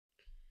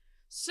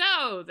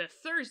So, the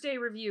Thursday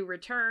review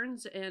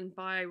returns, and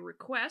by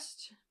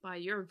request, by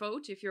your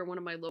vote, if you're one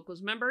of my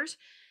locals members,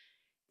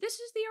 this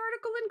is the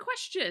article in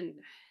question: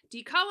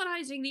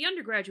 Decolonizing the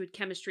Undergraduate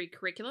Chemistry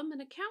Curriculum,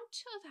 an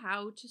account of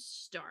how to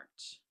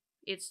start.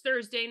 It's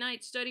Thursday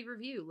night study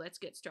review. Let's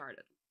get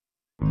started.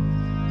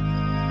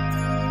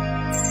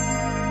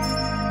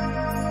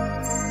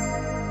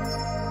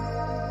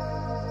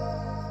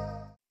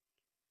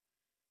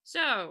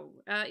 So,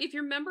 if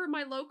you're a member of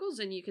my locals,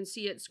 and you can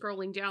see it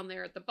scrolling down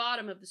there at the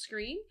bottom of the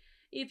screen,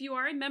 if you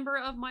are a member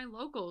of my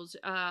locals,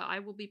 I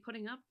will be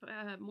putting up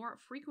a more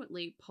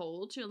frequently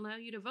poll to allow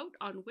you to vote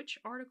on which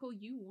article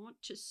you want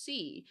to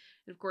see.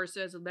 And of course,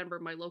 as a member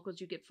of my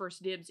locals, you get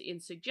first dibs in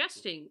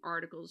suggesting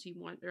articles you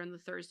want during the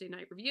Thursday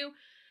night review.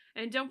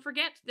 And don't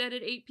forget that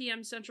at 8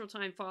 p.m. Central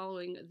Time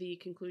following the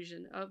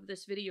conclusion of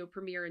this video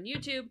premiere on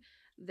YouTube,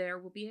 there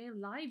will be a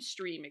live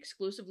stream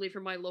exclusively for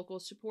my local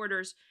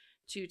supporters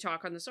to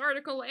talk on this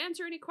article,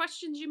 answer any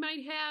questions you might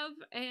have,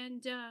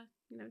 and,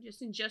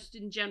 just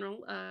in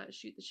general,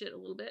 shoot the shit a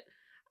little bit.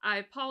 I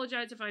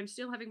apologize if I'm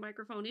still having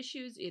microphone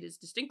issues. It is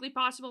distinctly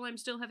possible I'm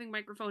still having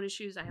microphone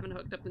issues. I haven't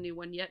hooked up the new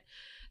one yet,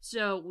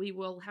 so we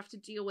will have to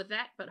deal with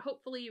that, but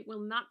hopefully it will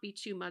not be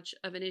too much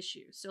of an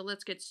issue. So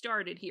let's get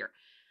started here.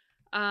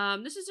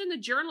 This is in the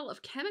Journal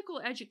of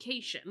Chemical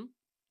Education,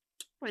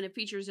 and it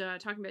features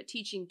talking about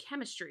teaching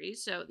chemistry.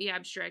 So the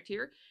abstract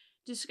here: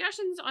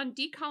 discussions on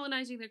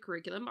decolonizing the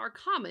curriculum are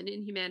common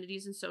in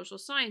humanities and social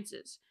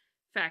sciences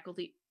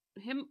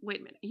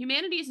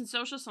humanities and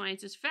social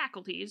sciences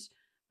faculties,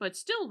 but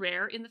still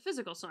rare in the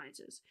physical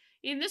sciences.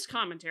 In this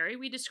commentary,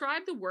 we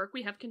describe the work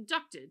we have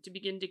conducted to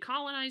begin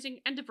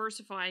decolonizing and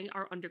diversifying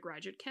our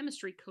undergraduate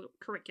chemistry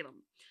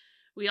curriculum.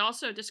 We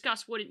also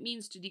discuss what it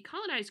means to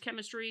decolonize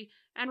chemistry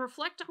and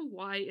reflect on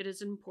why it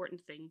is an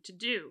important thing to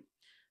do.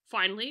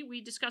 Finally,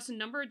 we discuss a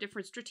number of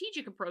different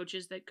strategic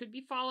approaches that could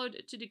be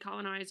followed to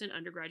decolonize an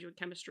undergraduate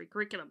chemistry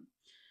curriculum.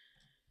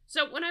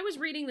 So when I was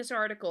reading this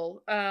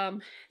article,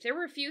 there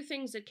were a few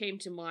things that came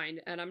to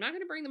mind, and I'm not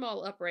going to bring them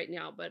all up right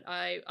now, but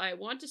I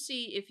want to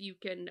see if you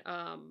can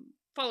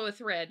follow a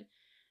thread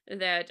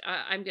that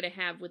I'm going to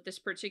have with this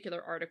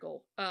particular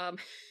article. I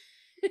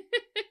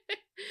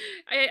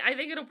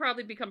think it'll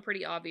probably become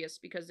pretty obvious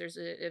because there's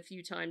a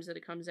few times that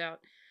it comes out.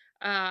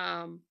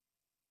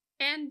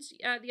 And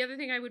the other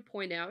thing I would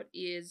point out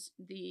is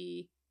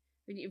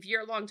if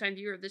you're a longtime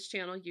viewer of this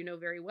channel, you know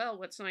very well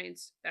what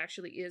science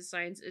actually is.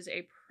 Science is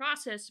a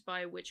process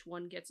by which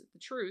one gets at the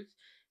truth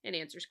and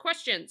answers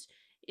questions.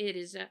 It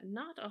is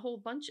not a whole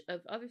bunch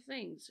of other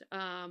things.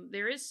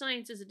 There is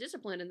science as a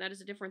discipline, and that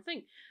is a different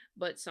thing.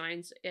 But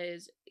science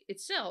is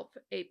itself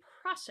a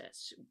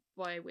process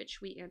by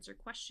which we answer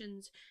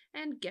questions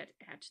and get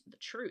at the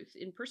truth,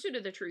 in pursuit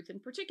of the truth in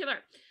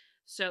particular.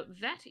 So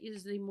that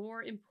is the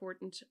more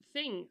important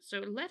thing. So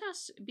let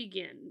us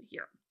begin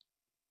here.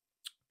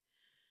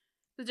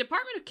 The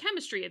Department of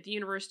Chemistry at the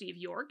University of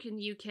York in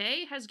the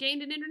UK has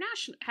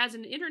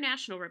an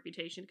international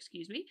reputation,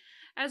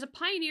 as a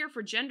pioneer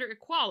for gender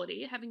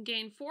equality, having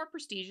gained 4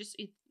 prestigious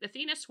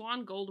Athena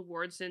Swan Gold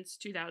Awards since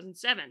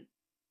 2007.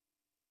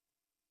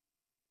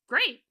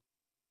 Great.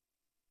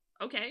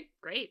 Okay,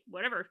 great,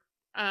 whatever.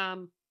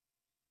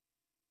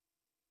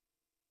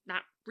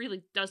 Not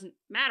really doesn't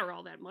matter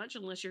all that much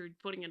unless you're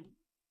putting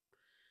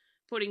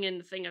in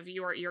the thing of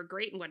you're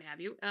great and what have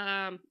you.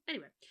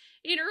 Anyway,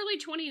 in early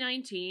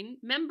 2019,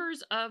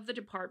 members of the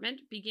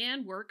department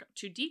began work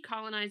to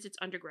decolonize its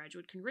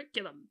undergraduate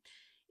curriculum.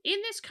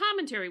 In this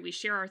commentary, we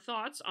share our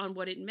thoughts on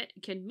what it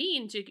can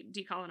mean to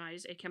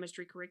decolonize a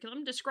chemistry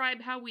curriculum,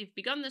 describe how we've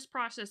begun this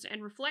process,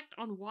 and reflect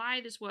on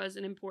why this was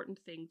an important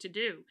thing to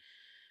do.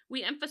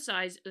 We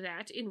emphasize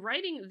that in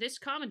writing this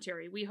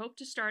commentary, we hope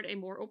to start a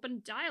more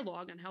open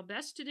dialogue on how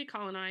best to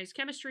decolonize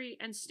chemistry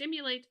and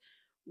stimulate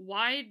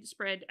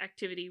widespread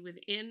activity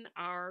within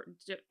our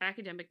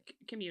academic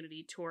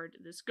community toward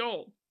this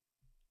goal.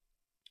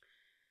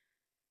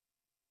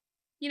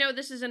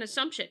 This is an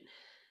assumption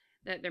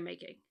that they're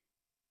making.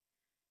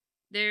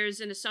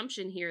 There's an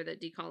assumption here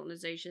that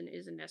decolonization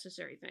is a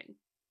necessary thing.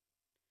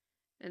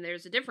 And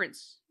there's a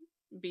difference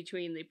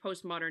between the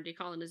postmodern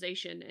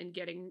decolonization and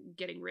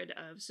getting rid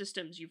of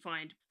systems you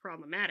find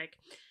problematic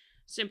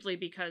simply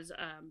because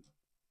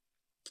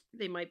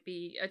they might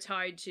be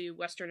tied to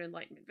Western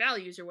Enlightenment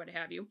values or what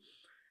have you.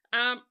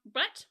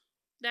 But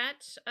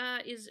that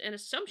is an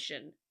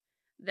assumption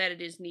that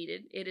it is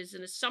needed. It is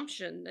an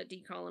assumption that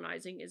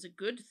decolonizing is a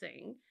good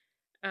thing.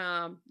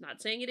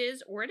 Not saying it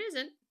is or it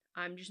isn't.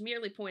 I'm just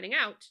merely pointing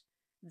out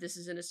this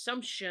is an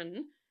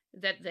assumption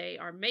that they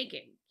are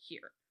making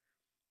here.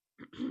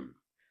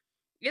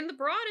 In the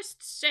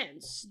broadest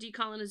sense,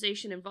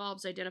 decolonization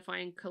involves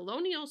identifying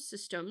colonial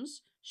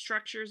systems,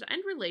 structures,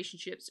 and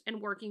relationships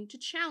and working to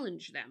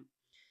challenge them.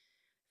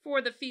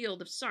 For the field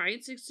of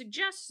science, it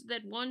suggests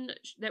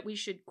that we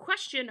should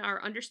question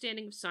our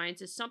understanding of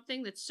science as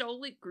something that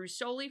grew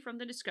solely from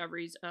the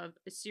discoveries of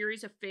a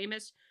series of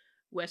famous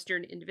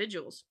Western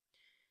individuals.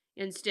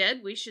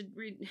 Instead, we should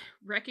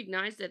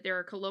recognize that there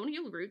are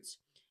colonial roots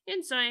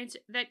in science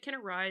that can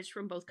arise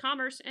from both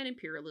commerce and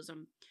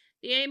imperialism.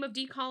 The aim of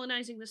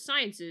decolonizing the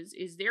sciences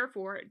is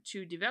therefore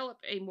to develop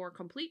a more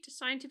complete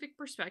scientific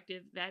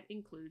perspective that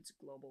includes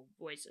global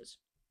voices.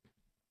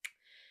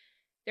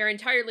 They're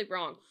entirely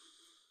wrong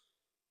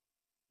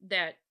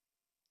that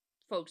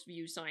folks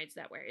view science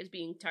that way, as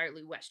being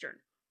entirely Western.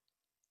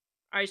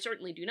 I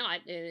certainly do not,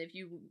 and if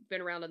you've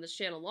been around on this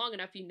channel long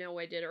enough, you know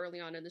I did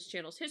early on in this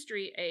channel's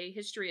history a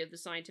history of the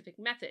scientific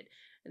method,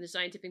 and the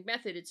scientific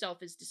method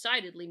itself is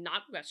decidedly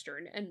not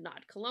Western and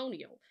not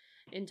colonial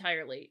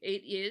entirely.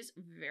 It is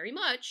very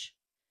much,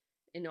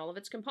 in all of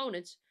its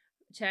components,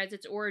 it has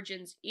its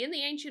origins in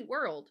the ancient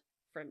world,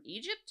 from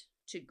Egypt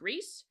to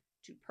Greece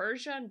to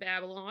Persia and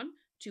Babylon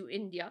to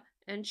India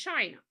and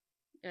China,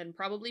 and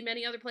probably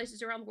many other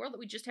places around the world that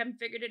we just haven't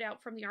figured it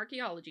out from the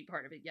archaeology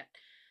part of it yet.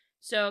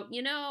 So,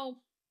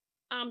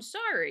 I'm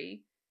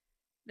sorry,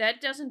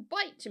 that doesn't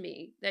bite to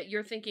me that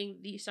you're thinking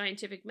the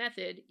scientific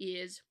method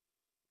is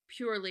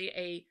purely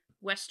a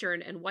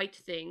Western and white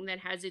thing that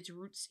has its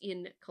roots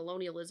in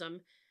colonialism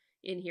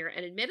in here.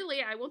 And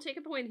admittedly, I will take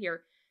a point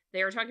here.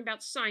 They are talking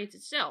about science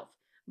itself.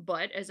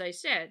 But as I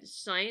said,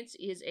 science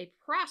is a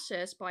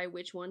process by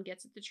which one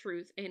gets at the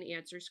truth and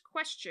answers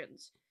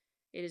questions.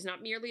 It is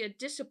not merely a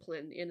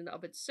discipline in and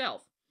of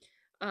itself.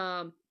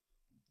 And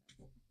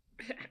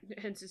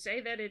to say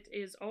that it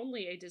is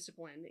only a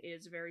discipline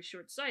is very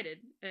short-sighted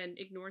and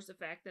ignores the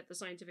fact that the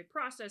scientific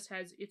process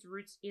has its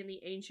roots in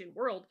the ancient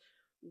world,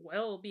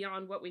 well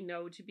beyond what we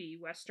know to be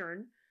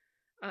Western,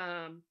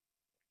 and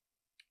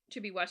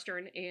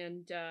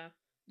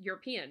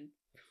European.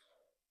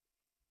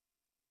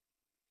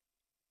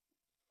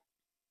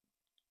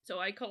 So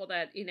I call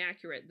that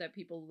inaccurate that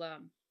people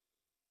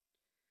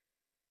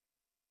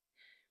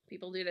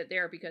do that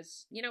there,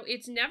 because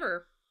it's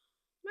never,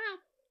 well,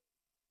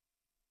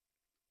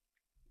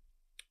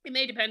 it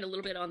may depend a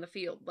little bit on the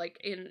field. Like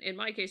in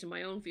my case, in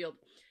my own field,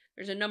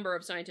 there's a number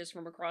of scientists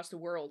from across the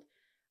world,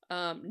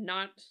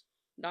 not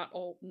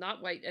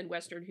white and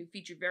Western, who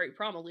feature very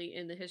prominently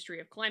in the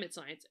history of climate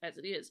science as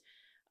it is.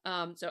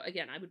 So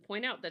again, I would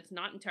point out that's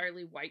not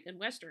entirely white and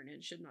Western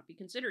and should not be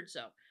considered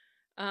so.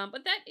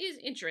 But that is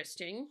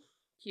interesting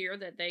here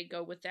that they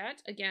go with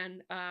that.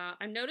 Again,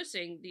 I'm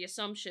noticing the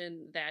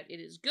assumption that it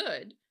is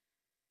good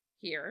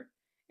here.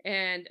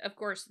 And of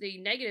course, the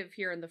negative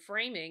here in the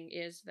framing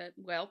is that,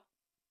 well,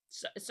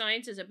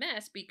 science is a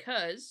mess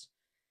because,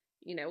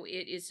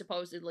 it is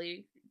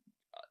supposedly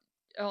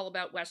all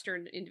about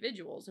Western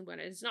individuals, and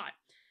when it is not.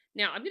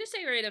 Now, I'm going to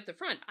say right up the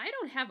front, I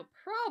don't have a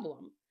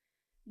problem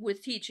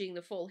with teaching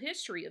the full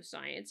history of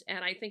science,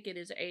 and I think it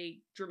is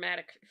a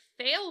dramatic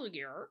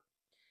failure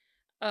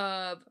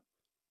of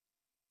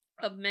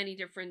many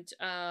different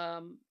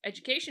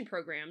education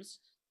programs,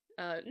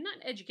 not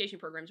education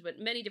programs, but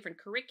many different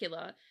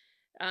curricula,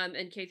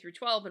 and K through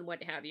 12 and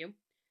what have you,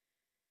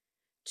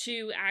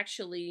 to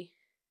actually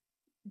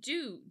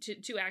to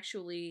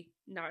actually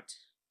not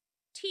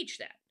teach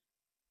that.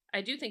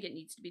 I do think it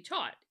needs to be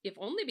taught, if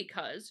only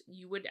because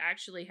you would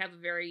actually have a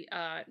very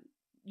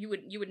you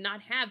would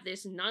not have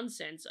this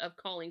nonsense of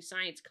calling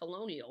science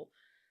colonial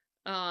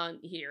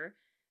here,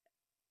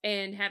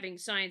 and having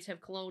science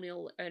have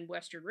colonial and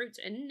Western roots.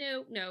 And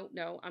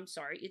no, I'm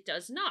sorry, it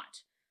does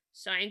not.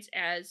 Science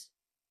as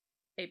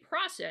a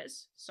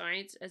process,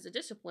 science as a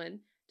discipline,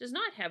 does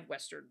not have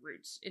Western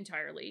roots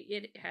entirely.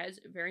 It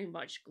has very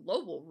much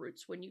global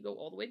roots when you go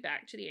all the way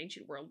back to the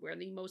ancient world, where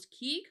the most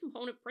key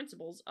component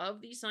principles of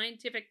the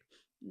scientific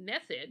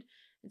method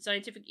and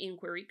scientific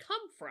inquiry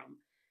come from.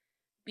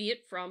 Be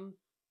it from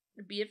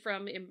Arabia,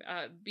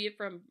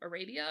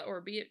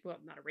 or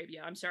not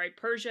Arabia, I'm sorry,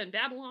 Persia and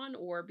Babylon,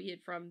 or be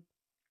it from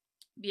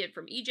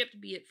Egypt,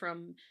 be it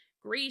from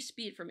Greece,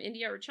 be it from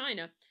India or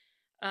China.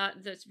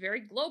 That's very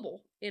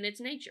global in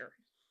its nature.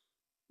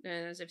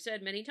 And as I've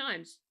said many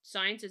times,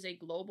 science is a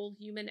global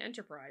human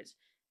enterprise.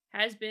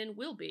 Has been,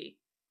 will be,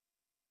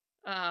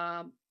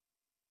 for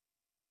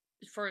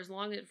as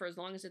long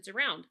as it's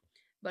around.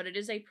 But it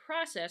is a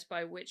process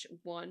by which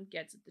one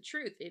gets at the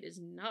truth. It is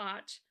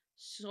not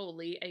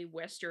solely a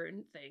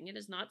Western thing. It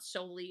is not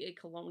solely a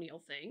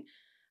colonial thing.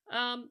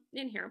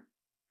 In here,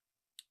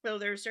 though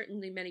there are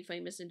certainly many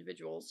famous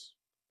individuals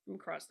from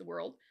across the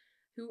world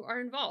who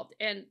are involved,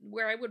 and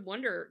where I would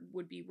wonder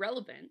would be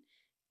relevant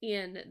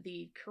in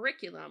the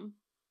curriculum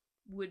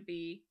would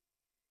be,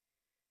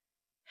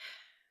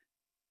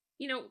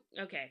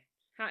 okay,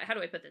 how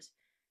do I put this?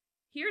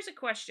 Here's a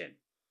question.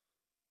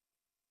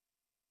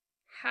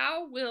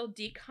 How will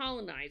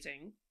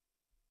decolonizing,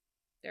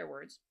 their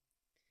words,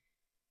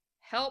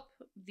 help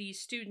the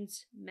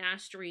students'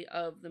 mastery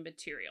of the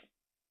material?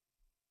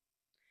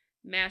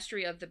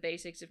 Mastery of the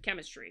basics of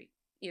chemistry,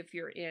 if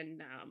you're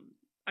in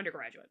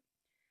undergraduate.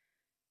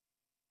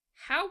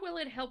 How will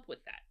it help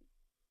with that?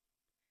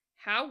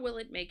 How will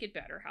it make it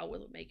better? How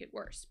will it make it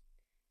worse?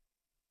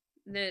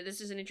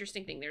 This is an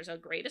interesting thing. There's a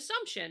great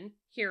assumption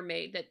here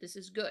made that this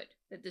is good,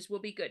 that this will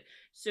be good.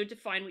 So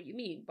define what you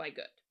mean by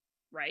good,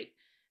 right?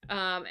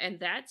 And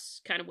that's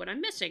kind of what I'm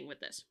missing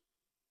with this.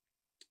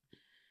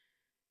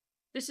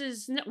 This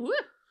is...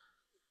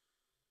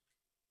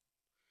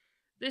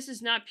 This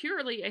is not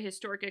purely a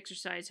historic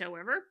exercise,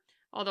 however.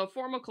 Although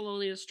formal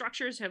colonial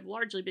structures have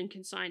largely been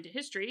consigned to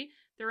history,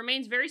 there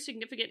remains very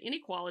significant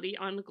inequality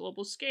on the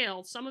global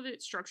scale, some of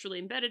it structurally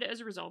embedded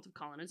as a result of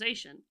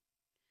colonization.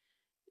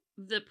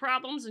 The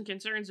problems and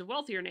concerns of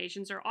wealthier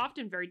nations are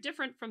often very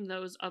different from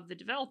those of the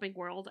developing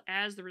world,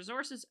 as are the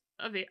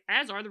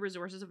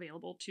resources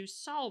available to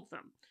solve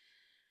them.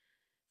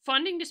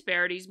 Funding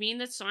disparities mean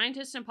that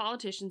scientists and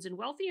politicians in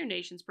wealthier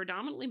nations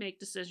predominantly make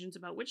decisions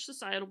about which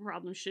societal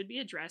problems should be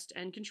addressed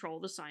and control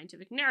the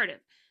scientific narrative.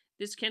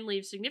 This can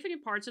leave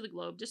significant parts of the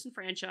globe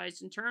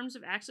disenfranchised in terms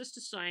of access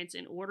to science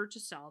in order to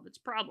solve its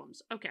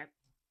problems. Okay.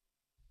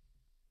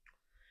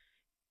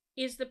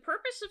 Is the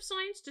purpose of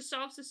science to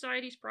solve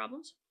society's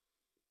problems?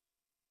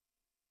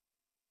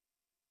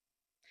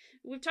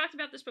 We've talked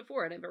about this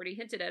before, and I've already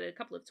hinted at it a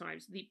couple of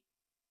times.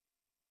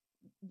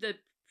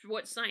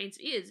 What science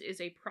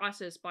is a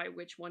process by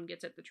which one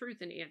gets at the truth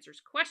and answers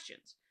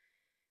questions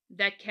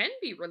that can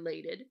be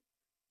related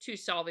to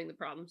solving the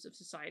problems of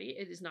society.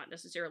 It is not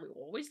necessarily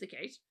always the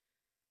case.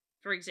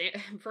 For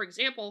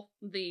example,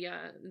 the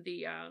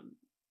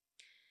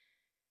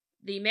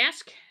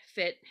mask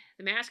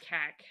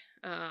hack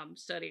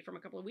study from a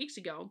couple of weeks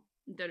ago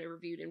that I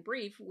reviewed in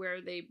brief, where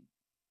they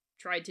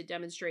tried to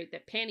demonstrate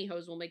that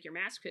pantyhose will make your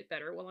mask fit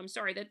better. Well, I'm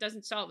sorry, that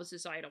doesn't solve a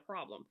societal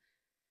problem.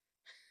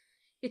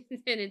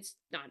 And it's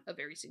not a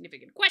very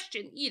significant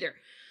question either.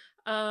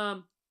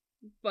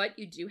 But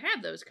you do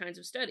have those kinds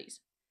of studies.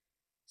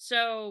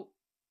 So,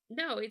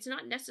 no, it's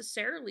not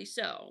necessarily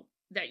so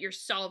that you're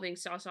solving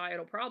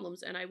societal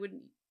problems, and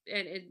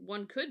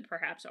one could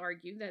perhaps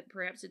argue that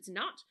perhaps it's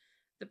not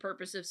the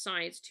purpose of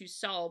science to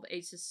solve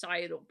a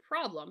societal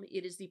problem.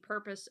 It is the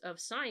purpose of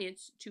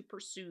science to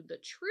pursue the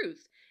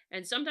truth,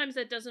 and sometimes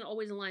that doesn't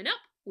always line up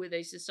with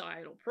a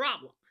societal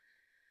problem,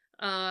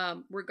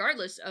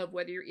 regardless of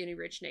whether you're in a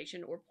rich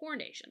nation or poor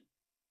nation.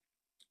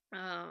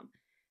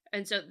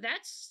 And so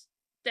that's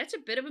a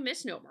bit of a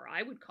misnomer,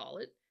 I would call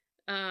it.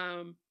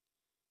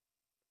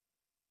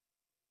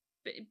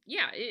 But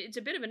yeah, it's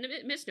a bit of a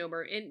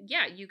misnomer. And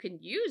yeah, you can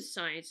use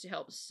science to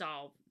help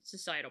solve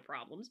societal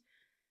problems,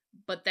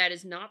 but that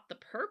is not the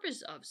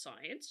purpose of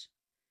science.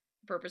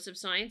 The purpose of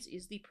science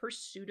is the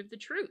pursuit of the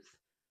truth.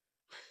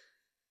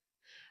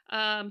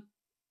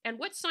 And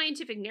what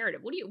scientific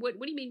narrative? What do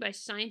you mean by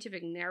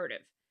scientific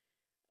narrative?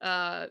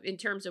 In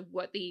terms of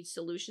what the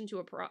solution to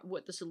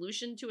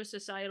a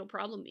societal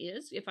problem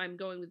is? If I'm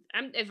going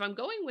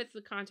with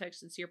the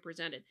context that's here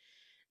presented,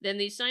 then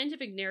the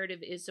scientific narrative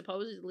is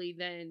supposedly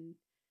then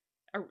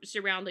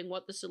surrounding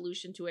what the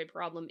solution to a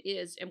problem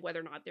is and whether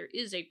or not there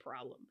is a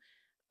problem.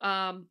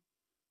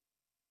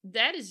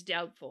 That is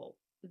doubtful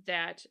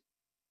that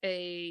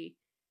a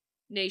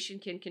nation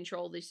can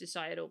control the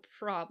societal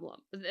problem.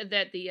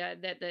 That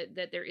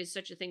there is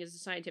such a thing as a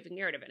scientific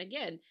narrative. And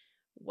again,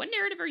 what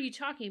narrative are you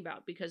talking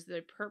about? Because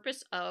the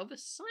purpose of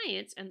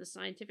science and the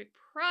scientific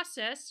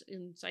process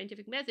and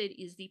scientific method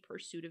is the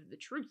pursuit of the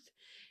truth.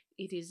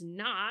 It is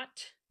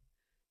not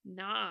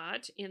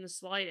in the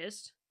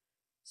slightest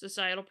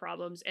societal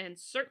problems, and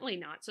certainly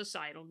not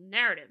societal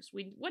narratives.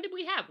 What did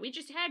we have? We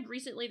just had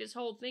recently this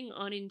whole thing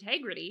on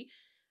integrity,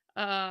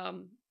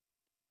 on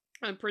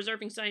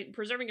preserving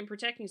and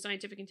protecting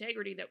scientific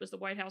integrity. That was the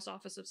White House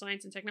Office of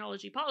Science and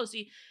Technology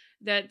Policy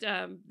that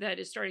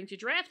is starting to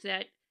draft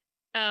that.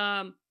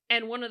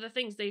 And one of the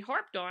things they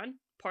harped on,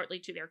 partly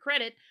to their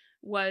credit,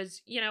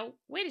 was,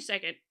 wait a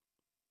second,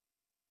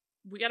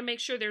 we got to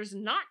make sure there's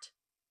not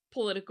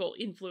political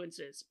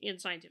influences in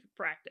scientific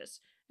practice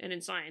and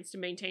in science to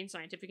maintain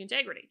scientific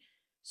integrity.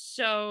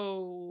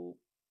 So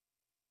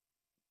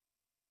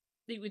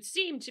it would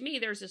seem to me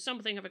there's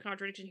something of a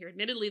contradiction here.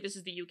 Admittedly, this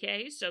is the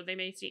UK, so they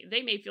may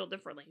feel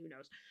differently. Who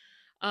knows?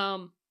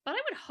 But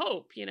I would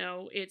hope,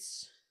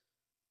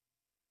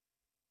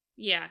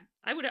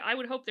 I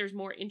would hope there's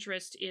more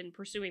interest in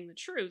pursuing the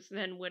truth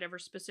than whatever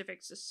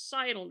specific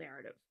societal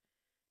narrative.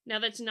 Now,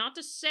 that's not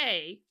to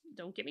say,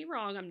 don't get me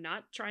wrong, I'm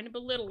not trying to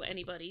belittle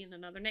anybody in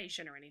another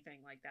nation or anything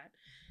like that.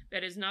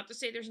 That is not to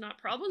say there's not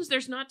problems.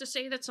 There's not to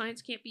say that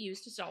science can't be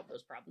used to solve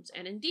those problems.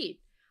 And indeed,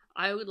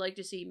 I would like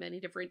to see many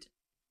different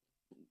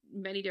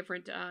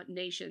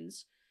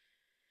nations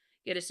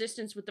get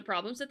assistance with the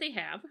problems that they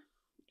have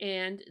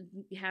and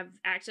have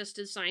access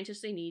to the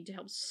scientists they need to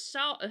help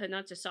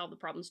not to solve the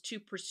problems, to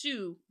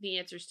pursue the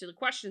answers to the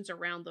questions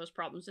around those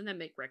problems, and then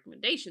make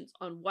recommendations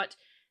on what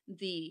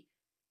the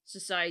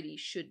society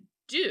should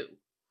do.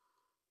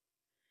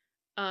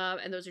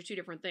 And those are two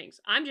different things.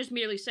 I'm just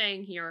merely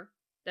saying here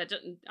that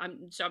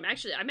I'm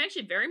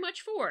actually very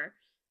much for,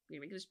 let me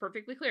make this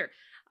perfectly clear,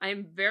 I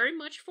am very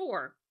much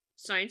for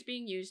science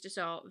being used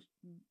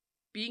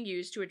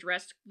to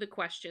address the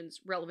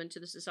questions relevant to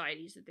the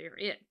societies that they're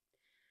in.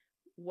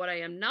 What I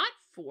am not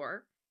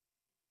for,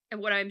 and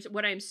what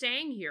I'm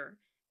saying here,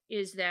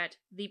 is that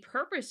the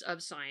purpose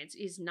of science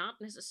is not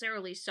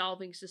necessarily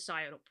solving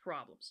societal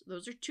problems.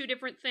 Those are two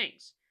different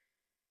things.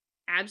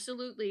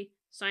 Absolutely,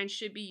 Science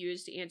should be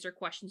used to answer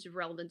questions of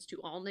relevance to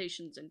all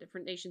nations, and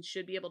different nations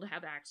should be able to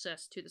have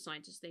access to the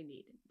scientists they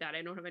need. That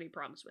I don't have any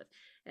problems with.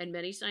 And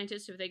many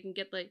scientists, if they can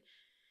get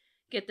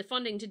the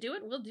funding to do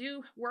it, will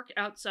do work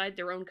outside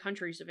their own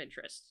countries of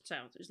interest. So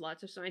there's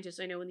lots of scientists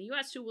I know in the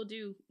U.S. who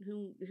do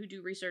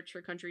research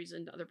for countries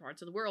in other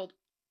parts of the world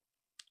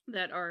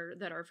that are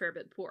a fair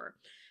bit poorer.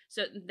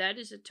 So that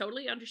is a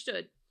totally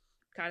understood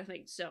kind of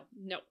thing. So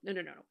no.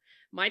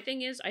 My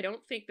thing is, I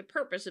don't think the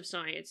purpose of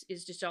science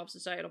is to solve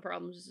societal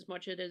problems as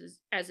much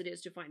as it is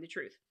to find the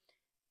truth.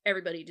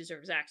 Everybody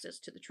deserves access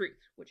to the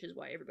truth, which is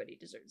why everybody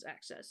deserves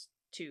access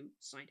to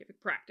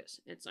scientific practice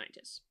and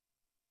scientists.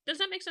 Does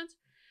that make sense?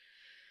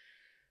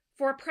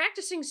 For a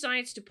practicing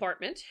science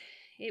department,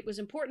 it was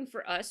important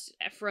for us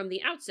from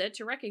the outset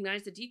to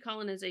recognize that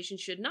decolonization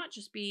should not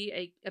just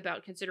be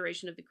about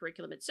consideration of the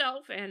curriculum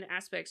itself and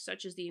aspects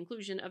such as the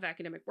inclusion of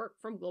academic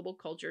work from global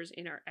cultures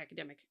in our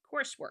academic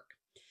coursework.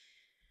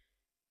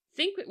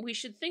 We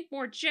should think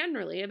more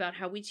generally about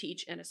how we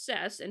teach and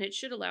assess, and it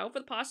should allow for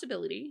the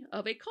possibility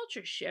of a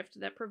culture shift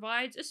that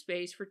provides a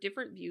space for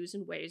different views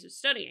and ways of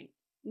studying.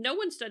 No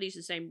one studies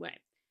the same way.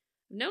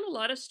 I've known a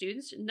lot of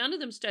students, none of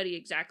them study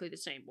exactly the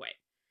same way.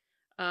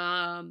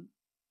 And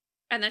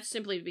that's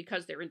simply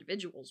because they're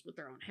individuals with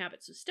their own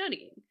habits of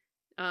studying,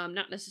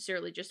 not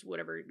necessarily just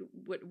what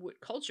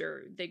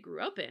culture they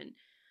grew up in.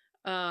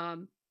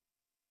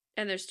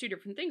 And there's two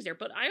different things there.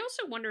 But I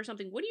also wonder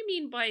something. What do you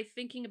mean by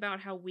thinking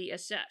about how we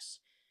assess?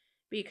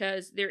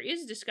 Because there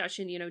is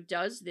discussion,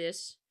 does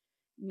this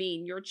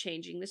mean you're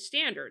changing the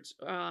standards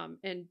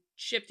and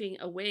shifting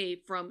away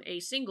from a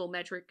single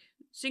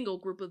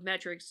group of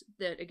metrics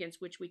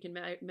against which we can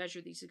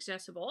measure the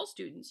success of all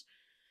students,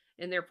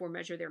 and therefore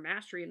measure their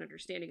mastery and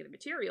understanding of the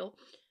material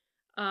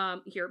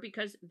here,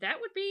 because that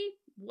would be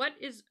what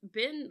has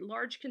been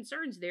large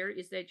concerns there,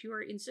 is that you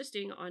are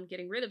insisting on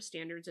getting rid of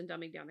standards and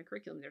dumbing down the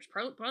curriculum. There's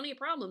plenty of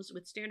problems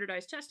with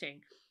standardized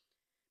testing,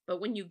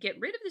 but when you get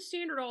rid of the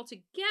standard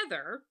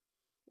altogether,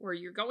 or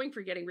you're going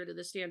for getting rid of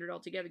the standard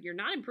altogether, you're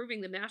not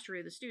improving the mastery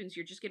of the students,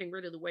 you're just getting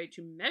rid of the way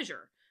to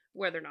measure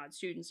whether or not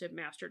students have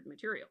mastered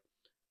material.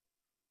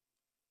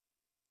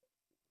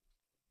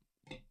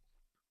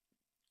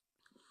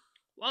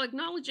 While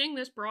acknowledging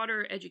this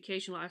broader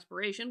educational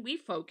aspiration, we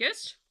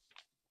focus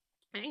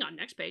here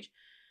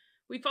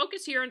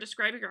on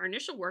describing our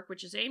initial work,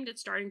 which is aimed at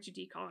starting to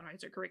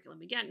decolonize our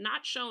curriculum. Again,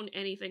 not shown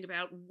anything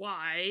about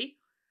why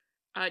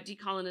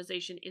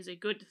decolonization is a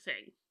good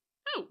thing.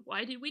 Oh,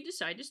 why did we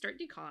decide to start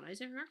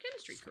decolonizing our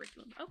chemistry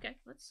curriculum? Okay,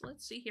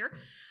 let's see here.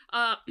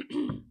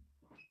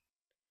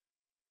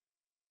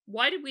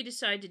 Why did we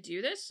decide to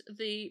do this?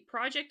 The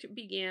project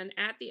began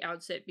at the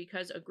outset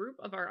because a group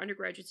of our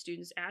undergraduate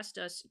students asked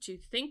us to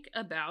think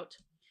about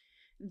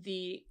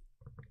the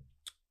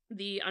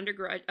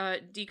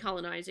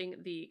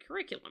decolonizing the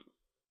curriculum.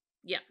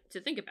 Yeah, to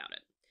think about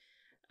it.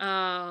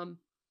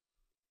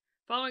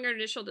 Following our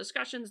initial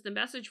discussions, the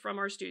message from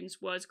our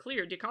students was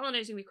clear.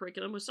 Decolonizing the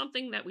curriculum was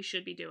something that we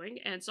should be doing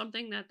and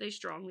something that they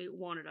strongly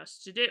wanted us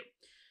to do.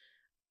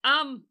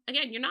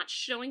 Again, you're not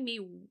showing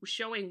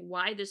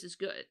why this is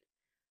good.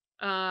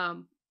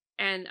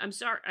 And I'm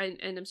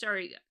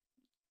sorry,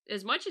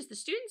 as much as the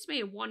students may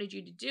have wanted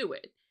you to do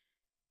it,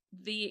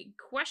 the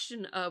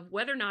question of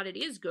whether or not it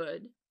is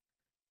good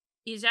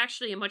is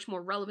actually a much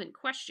more relevant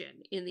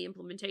question in the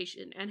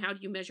implementation. And how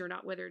do you measure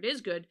not whether it is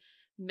good?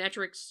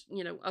 Metrics,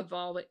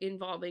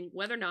 involving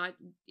whether or not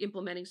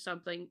implementing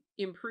something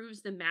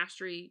improves the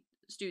mastery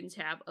students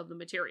have of the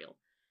material.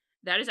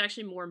 That is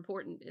actually more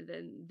important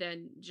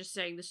than just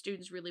saying the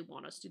students really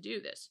want us to do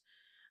this.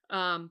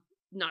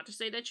 Not to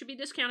say that should be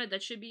discounted,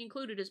 that should be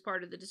included as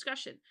part of the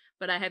discussion.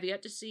 But I have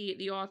yet to see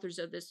the authors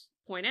of this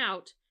point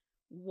out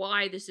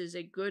why this is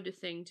a good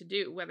thing to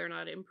do, whether or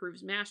not it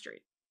improves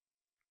mastery.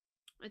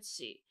 Let's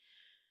see.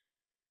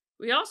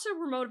 We also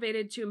were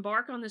motivated to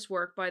embark on this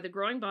work by the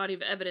growing body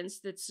of evidence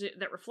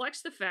that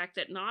reflects the fact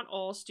that not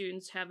all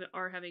students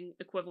are having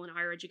equivalent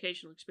higher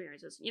educational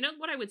experiences. You know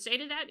what I would say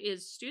to that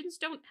is students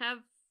don't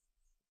have...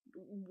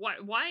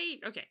 Why?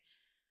 Okay.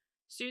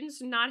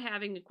 Students not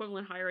having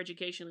equivalent higher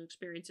educational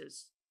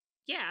experiences.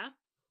 Yeah,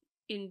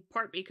 in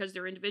part because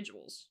they're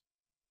individuals.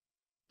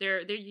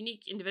 They're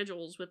unique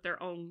individuals with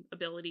their own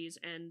abilities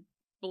and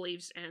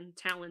beliefs and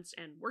talents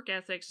and work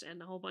ethics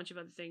and a whole bunch of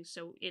other things.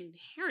 So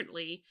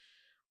inherently,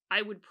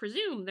 I would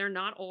presume they're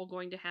not all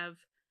going to have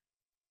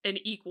an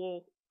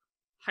equal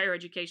higher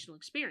educational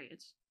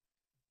experience.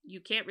 You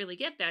can't really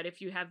get that if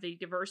you have the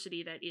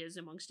diversity that is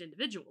amongst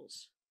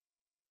individuals.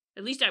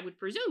 At least I would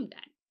presume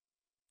that.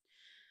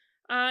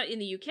 In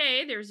the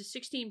UK, there's a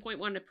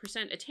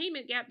 16.1%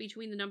 attainment gap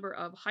between the number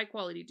of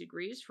high-quality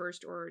degrees,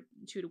 first or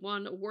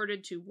 2-to-1,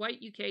 awarded to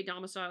white UK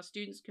domiciled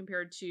students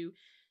compared to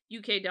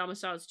UK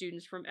domiciled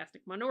students from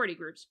ethnic minority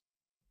groups.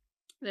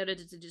 That it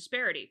is a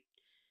disparity.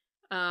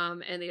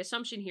 And the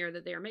assumption here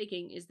that they are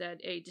making is that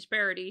a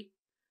disparity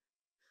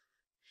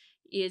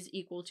is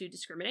equal to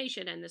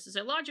discrimination, and this is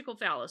a logical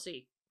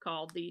fallacy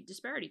called the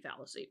disparity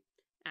fallacy.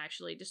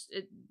 Actually,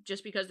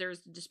 just because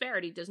there's a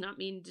disparity does not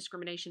mean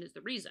discrimination is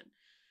the reason.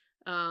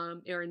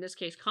 or in this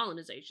case,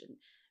 colonization,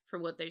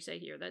 from what they say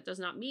here. That does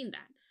not mean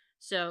that.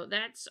 So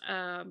that's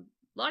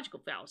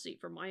logical fallacy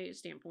from my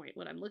standpoint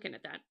when I'm looking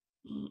at that.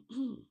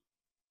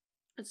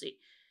 Let's see.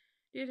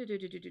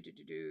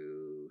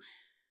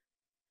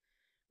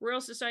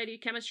 Royal Society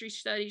of Chemistry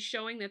studies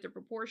showing that the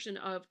proportion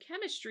of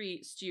chemistry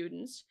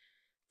students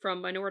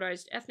from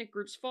minoritized ethnic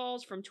groups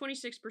falls from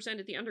 26%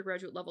 at the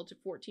undergraduate level to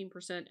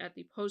 14% at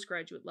the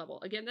postgraduate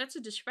level. Again, that's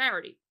a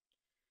disparity.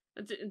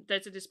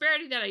 That's a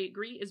disparity that I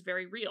agree is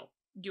very real.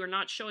 You're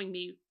not showing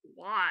me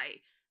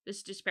why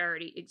this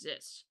disparity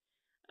exists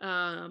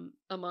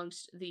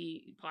amongst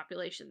the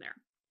population there.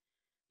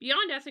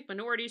 Beyond ethnic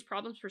minorities,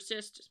 problems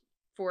persist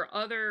for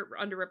other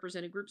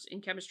underrepresented groups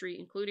in chemistry,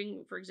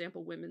 including, for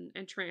example, women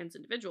and trans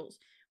individuals.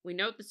 We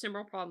note that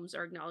similar problems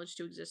are acknowledged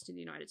to exist in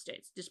the United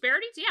States.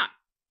 Disparities? Yeah.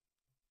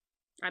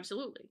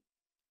 Absolutely.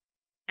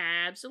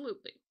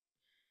 Absolutely.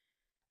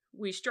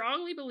 We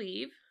strongly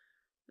believe,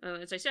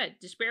 as I said,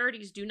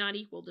 disparities do not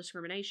equal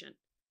discrimination.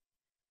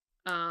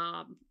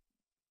 Because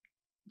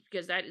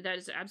that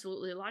is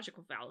absolutely a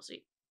logical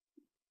fallacy.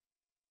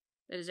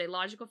 That is a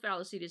logical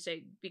fallacy to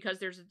say because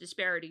there's a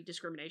disparity,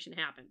 discrimination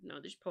happened.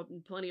 No, there's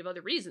plenty of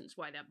other reasons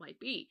why that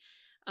might be.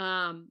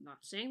 Not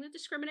saying that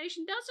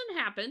discrimination doesn't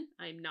happen.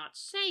 I'm not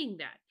saying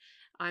that.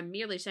 I'm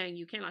merely saying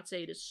you cannot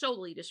say it is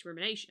solely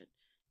discrimination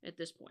at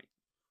this point.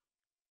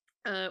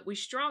 Like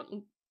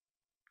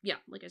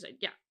I said,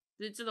 yeah.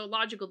 It's the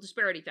logical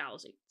disparity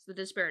fallacy. It's the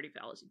disparity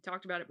fallacy.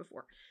 Talked about it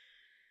before.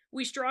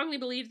 We strongly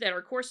believe that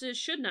our courses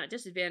should not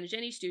disadvantage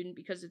any student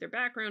because of their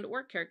background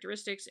or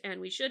characteristics,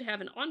 and we should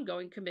have an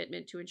ongoing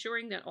commitment to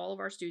ensuring that all of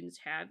our students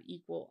have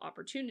equal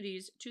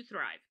opportunities to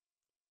thrive.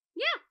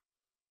 Yeah,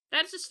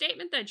 that's a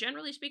statement that,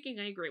 generally speaking,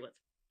 I agree with.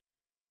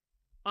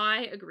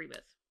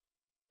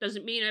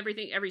 Doesn't mean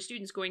every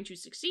student's going to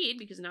succeed,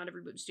 because not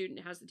every student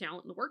has the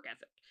talent and the work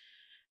ethic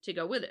to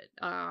go with it.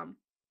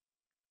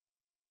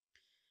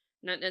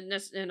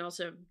 And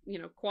also,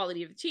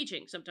 quality of the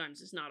teaching sometimes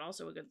is not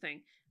also a good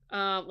thing.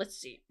 Let's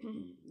see.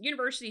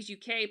 Universities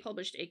UK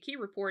published a key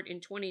report in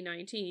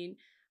 2019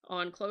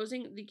 on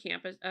closing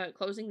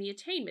the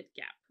attainment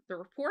gap. The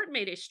report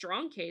made a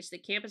strong case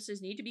that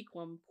campuses need to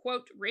become,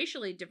 quote,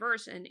 racially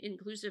diverse and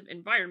inclusive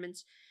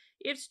environments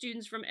if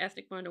students from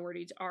ethnic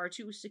minorities are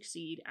to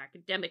succeed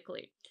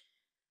academically.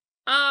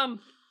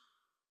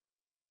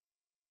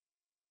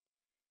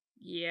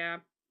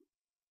 Yeah.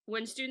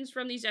 When students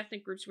from these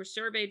ethnic groups were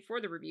surveyed for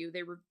the review,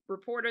 they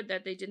reported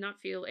that they did not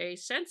feel a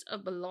sense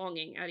of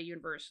belonging at a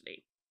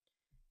university.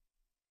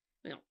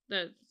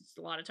 That's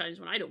a lot of times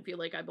when I don't feel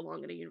like I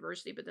belong at a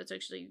university, but that's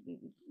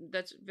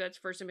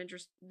for some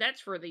interest.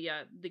 That's for the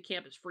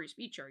campus free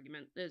speech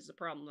argument is the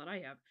problem that I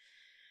have.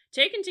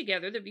 Taken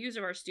together, the views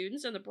of our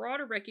students and the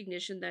broader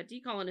recognition that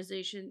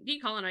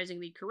decolonizing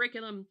the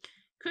curriculum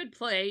could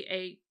play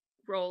a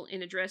role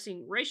in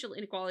addressing racial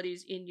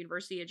inequalities in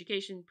university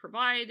education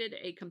provided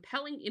a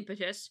compelling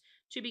impetus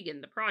to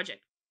begin the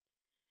project.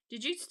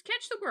 Did you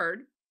catch the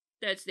word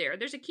that's there?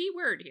 There's a key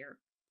word here.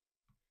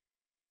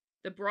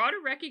 The broader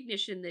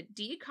recognition that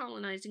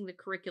decolonizing the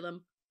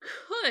curriculum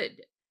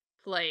could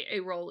play a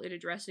role in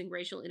addressing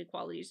racial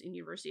inequalities in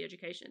university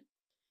education,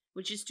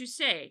 which is to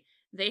say,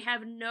 they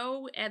have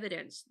no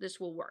evidence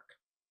this will work.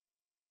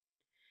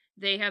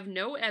 They have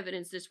no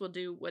evidence this will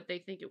do what they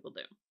think it will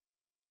do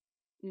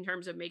in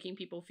terms of making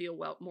people feel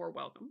more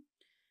welcome.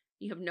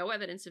 You have no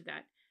evidence of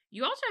that.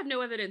 You also have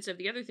no evidence of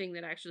the other thing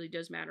that actually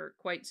does matter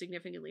quite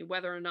significantly,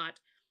 whether or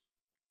not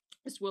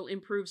this will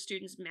improve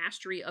students'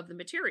 mastery of the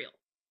material.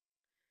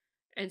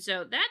 And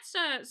so that's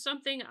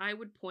something I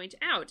would point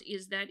out,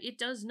 is that it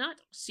does not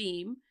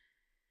seem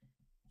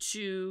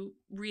to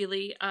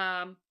really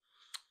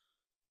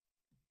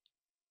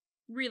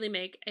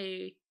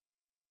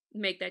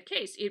make that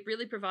case. It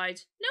really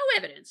provides no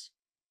evidence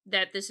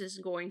that this is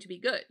going to be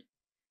good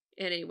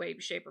in any way,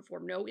 shape, or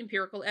form. No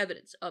empirical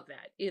evidence of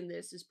that in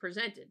this is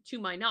presented, to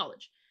my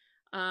knowledge.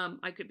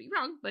 I could be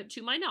wrong, but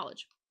to my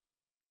knowledge.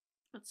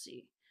 Let's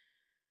see.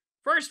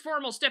 First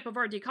formal step of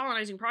our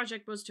decolonizing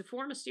project was to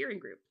form a steering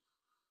group.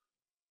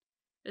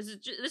 This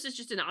is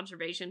just an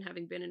observation,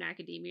 having been in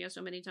academia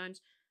so many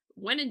times.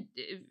 Not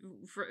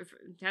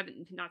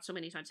so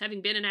many times,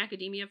 having been in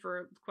academia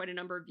for quite a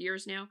number of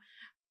years now.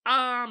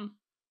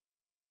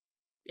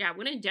 Yeah,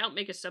 when in doubt,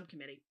 make a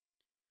subcommittee.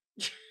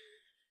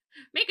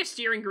 Make a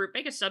steering group,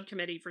 make a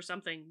subcommittee for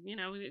something.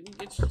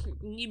 It's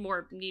need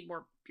more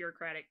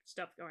bureaucratic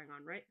stuff going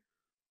on, right?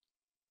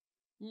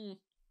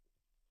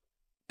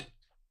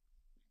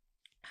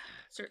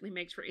 Certainly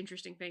makes for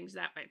interesting things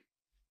that way.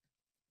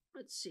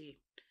 Let's see.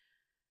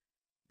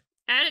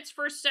 At its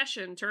first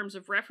session, terms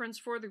of reference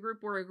for the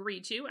group were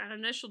agreed to, and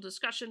initial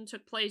discussion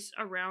took place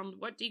around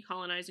what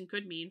decolonizing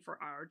could mean for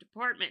our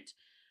department.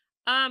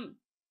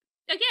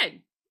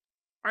 Again,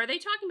 are they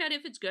talking about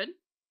if it's good?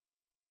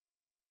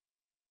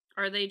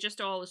 Are they just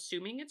all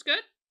assuming it's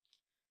good?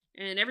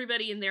 And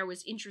everybody in there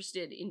was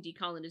interested in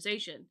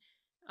decolonization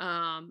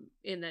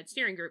in that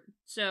steering group.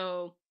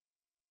 So,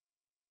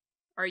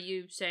 are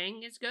you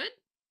saying it's good?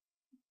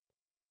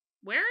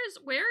 Where is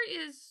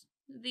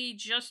the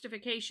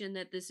justification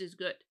that this is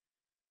good.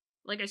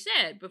 Like I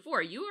said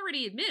before, the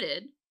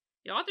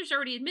authors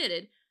already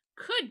admitted,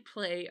 could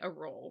play a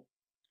role.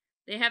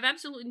 They have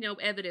absolutely no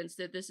evidence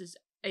that this is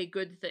a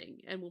good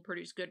thing and will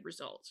produce good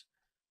results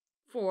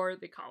for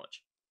the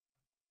college.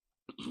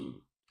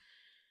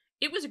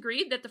 It was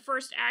agreed that the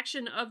first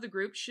action of the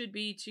group should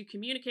be to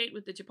communicate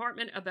with the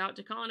department about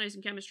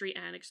decolonizing chemistry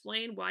and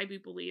explain why we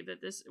believe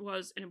that this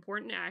was an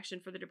important action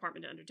for the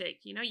department to undertake.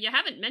 You know, you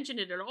haven't mentioned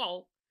it at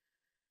all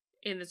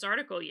in this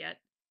article yet.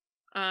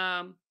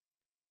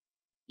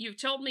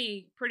 You've told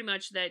me pretty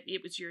much that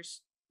it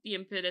was the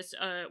impetus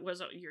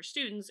was your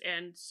students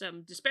and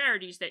some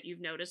disparities that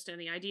you've noticed,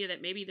 and the idea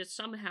that maybe this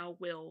somehow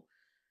will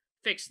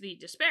fix the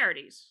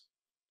disparities.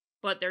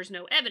 But there's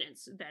no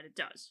evidence that it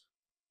does.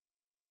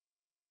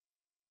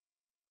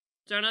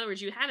 So in other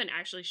words, you haven't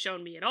actually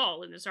shown me at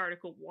all in this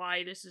article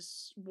why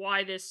this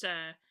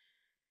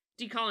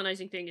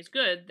decolonizing thing is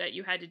good, that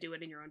you had to do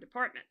it in your own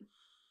department.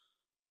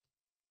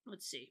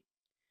 Let's see.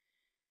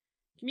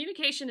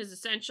 Communication is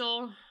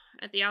essential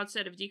at the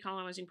outset of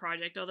decolonizing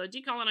project, although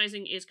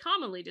decolonizing is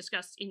commonly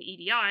discussed in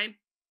EDI.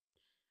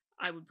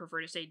 I would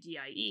prefer to say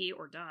DIE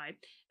or DIE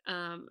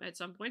at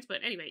some points, but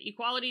anyway,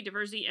 equality,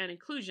 diversity, and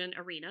inclusion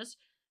arenas.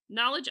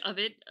 Knowledge of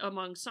it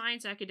among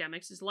science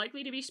academics is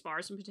likely to be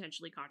sparse and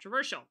potentially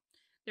controversial.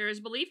 There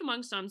is belief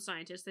among some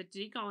scientists that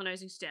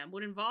decolonizing STEM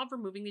would involve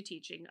removing the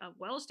teaching of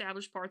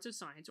well-established parts of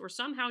science or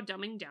somehow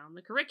dumbing down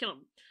the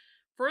curriculum.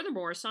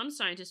 Furthermore, some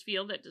scientists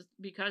feel that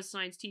because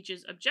science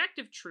teaches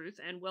objective truth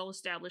and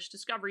well-established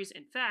discoveries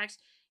and facts,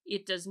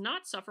 it does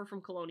not suffer from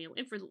colonial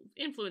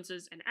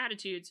influences and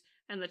attitudes,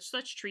 and that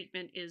such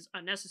treatment is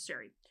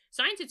unnecessary.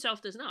 Science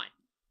itself does not,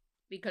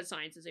 because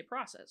science is a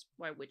process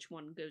by which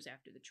one goes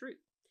after the truth.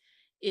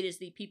 It is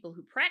the people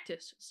who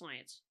practice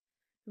science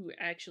who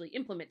actually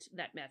implement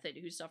that method,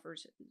 who suffer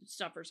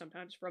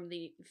sometimes from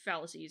the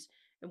fallacies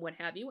and what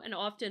have you, and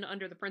often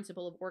under the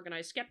principle of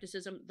organized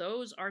skepticism,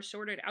 those are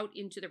sorted out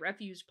into the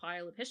refuse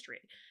pile of history,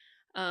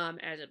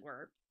 as it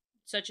were.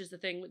 Such as the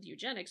thing with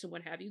eugenics and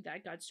what have you,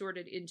 that got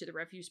sorted into the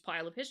refuse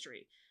pile of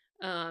history.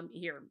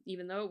 Here,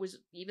 even though it was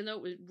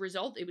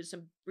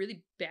some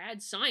really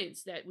bad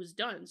science that was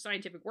done,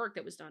 scientific work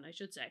that was done, I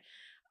should say.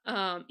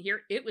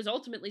 Here, it was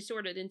ultimately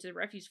sorted into the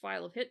refuse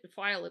pile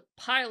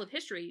of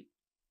history,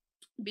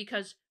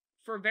 because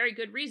for a very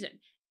good reason.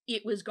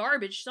 It was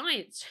garbage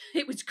science.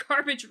 It was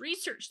garbage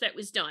research that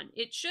was done.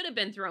 It should have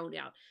been thrown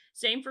out.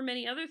 Same for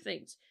many other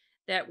things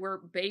that were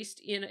based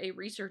in a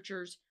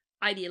researcher's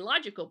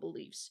ideological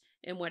beliefs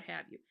and what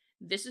have you.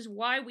 This is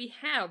why we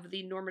have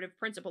the normative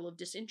principle of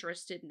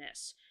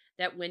disinterestedness,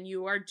 that when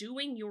you are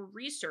doing your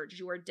research,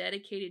 you are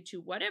dedicated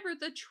to whatever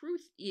the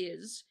truth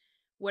is,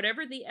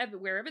 wherever the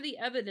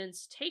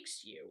evidence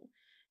takes you,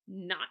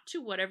 not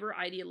to whatever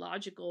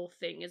ideological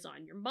thing is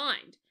on your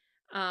mind.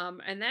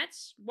 And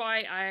that's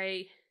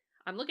why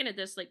I'm looking at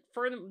this, like,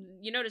 further,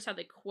 you notice how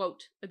they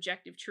quote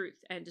objective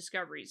truth and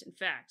discoveries and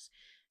facts.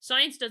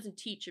 Science doesn't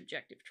teach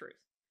objective truth.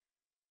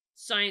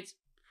 Science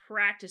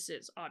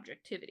practices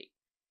objectivity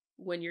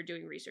when you're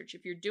doing research.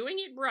 If you're doing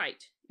it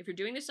right, if you're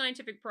doing the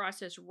scientific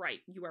process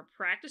right, you are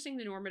practicing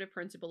the normative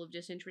principle of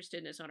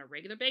disinterestedness on a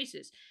regular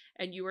basis,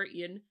 and you are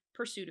in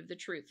pursuit of the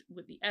truth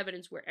with the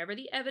evidence wherever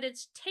the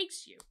evidence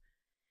takes you.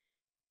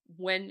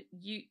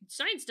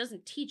 Science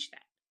doesn't teach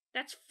that.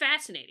 That's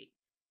fascinating.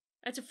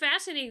 That's a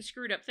fascinating,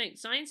 screwed up thing.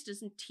 Science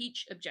doesn't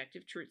teach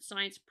objective truth.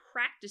 Science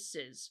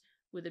practices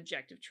with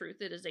objective truth.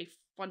 It is a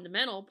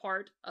fundamental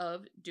part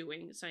of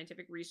doing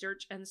scientific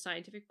research and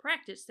scientific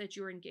practice, that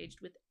you're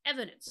engaged with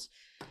evidence,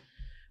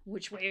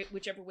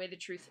 whichever way the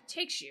truth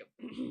takes you.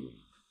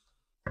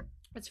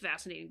 That's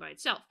fascinating by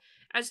itself.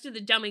 As to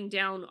the dumbing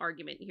down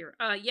argument here,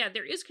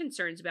 there is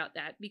concerns about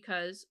that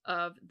because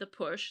of the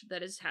push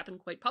that has happened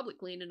quite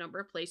publicly in a number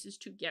of places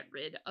to get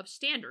rid of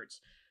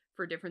standards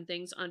for different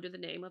things under the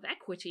name of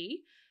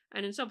equity,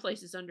 and in some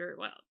places under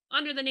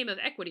the name of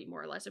equity,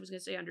 more or less. I was going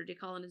to say under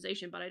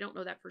decolonization, but I don't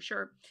know that for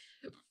sure.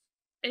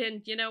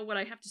 And, what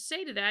I have to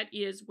say to that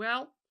is,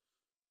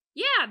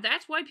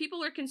 that's why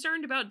people are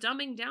concerned about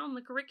dumbing down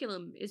the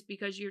curriculum, is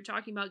because you're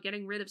talking about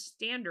getting rid of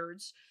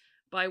standards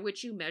by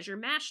which you measure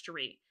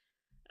mastery.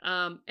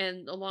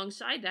 And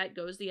alongside that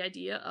goes the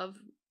idea of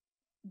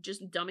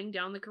just dumbing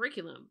down the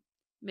curriculum,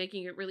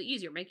 making it really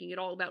easier, making it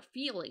all about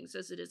feelings,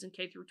 as it is in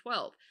K through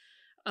 12.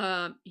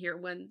 Here,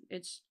 when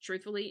it's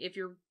truthfully, if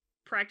you're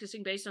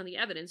practicing based on the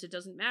evidence, it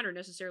doesn't matter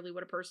necessarily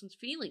what a person's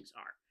feelings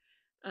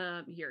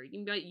are. Here,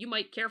 you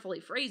might carefully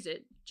phrase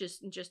it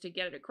just to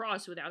get it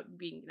across without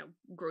being,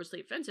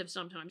 grossly offensive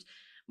sometimes.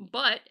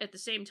 But at the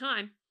same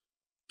time,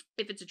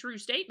 if it's a true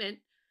statement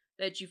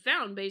that you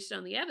found based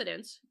on the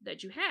evidence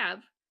that you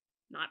have,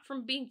 not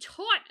from being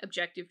taught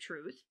objective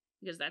truth,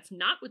 because that's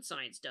not what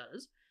science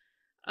does.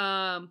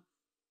 I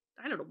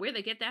don't know where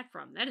they get that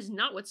from. That is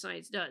not what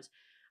science does.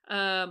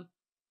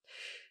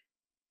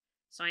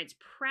 Science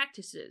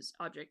practices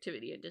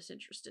objectivity and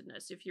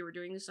disinterestedness if you were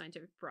doing the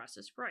scientific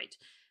process right,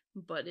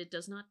 but it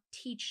does not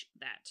teach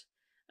that.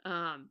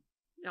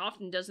 It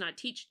often does not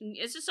teach.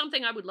 This is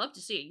something I would love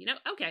to see.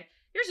 Okay,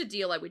 here's a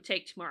deal I would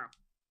take tomorrow.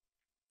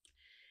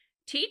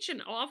 teach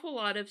an awful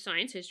lot of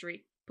science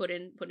history, put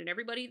in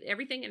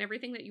everything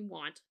that you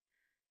want,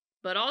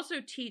 but also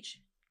teach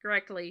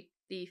correctly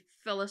the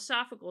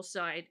philosophical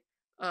side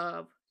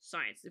of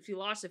science, the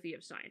philosophy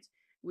of science,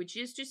 which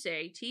is to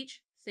say,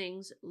 teach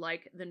things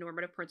like the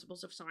normative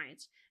principles of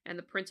science and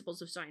the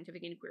principles of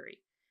scientific inquiry,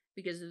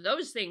 because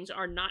those things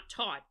are not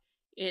taught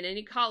in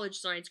any college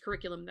science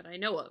curriculum that I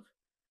know of.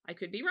 I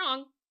could be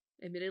wrong.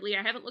 Admittedly,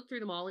 I haven't looked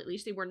through them all. At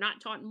least they were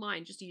not taught in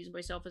mine, just to use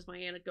myself as my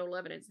anecdotal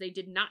evidence. They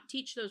did not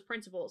teach those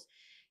principles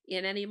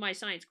in any of my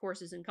science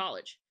courses in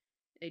college.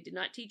 They did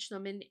not teach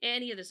them in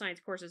any of the science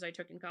courses I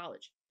took in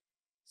college.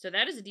 So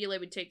that is a deal I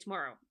would take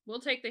tomorrow. We'll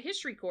take the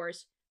history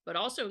course, but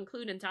also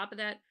include on top of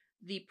that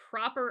the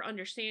proper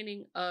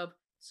understanding of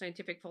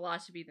scientific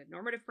philosophy, the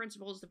normative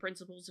principles, the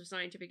principles of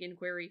scientific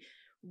inquiry,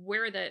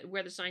 where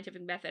the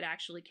scientific method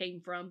actually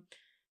came from.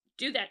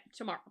 Do that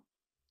tomorrow.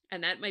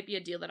 And that might be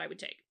a deal that I would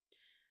take.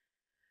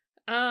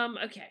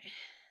 Okay.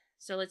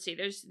 So let's see.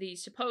 There's the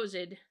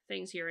supposed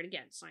things here. And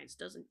again, science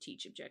doesn't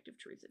teach objective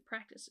truth. It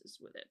practices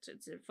with it.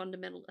 It's a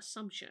fundamental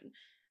assumption.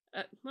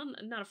 Well,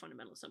 not a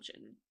fundamental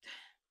assumption.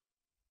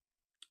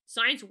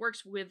 Science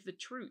works with the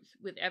truth,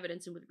 with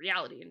evidence, and with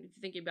reality. And if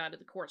you're thinking about it,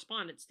 the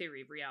correspondence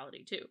theory of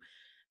reality, too.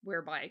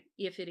 Whereby,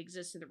 if it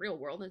exists in the real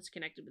world and it's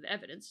connected with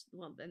evidence,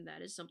 well, then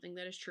that is something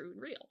that is true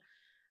and real.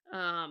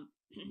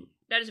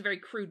 That is a very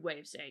crude way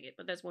of saying it,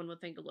 but that's one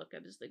thing to look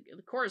at, is the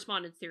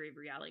correspondence theory of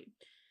reality.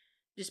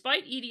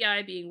 Despite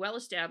EDI being well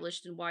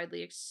established and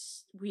widely,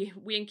 we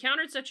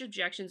encountered such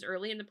objections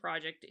early in the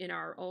project in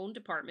our own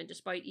department,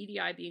 despite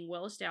EDI being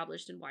well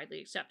established and widely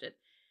accepted.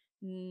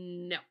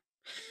 No.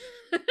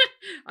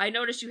 I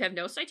noticed you have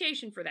no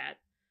citation for that,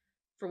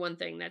 for one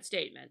thing, that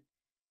statement.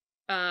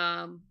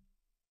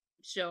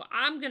 So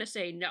I'm going to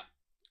say no.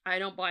 I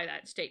don't buy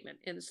that statement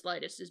in the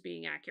slightest as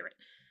being accurate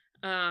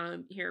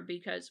here,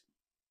 because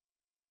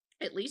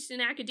at least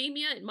in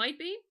academia it might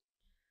be.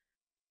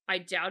 I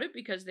doubt it,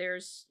 because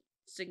there's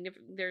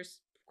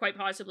quite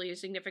possibly a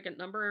significant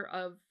number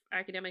of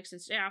academics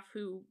and staff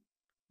who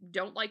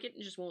don't like it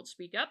and just won't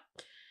speak up,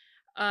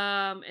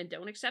 and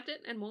don't accept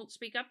it and won't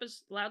speak up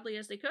as loudly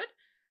as they could.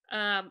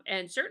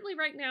 And certainly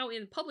right now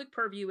in public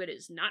purview, it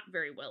is not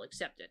very well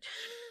accepted.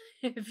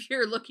 if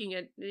you're looking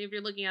at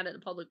it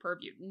in public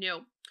purview,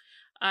 no,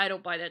 I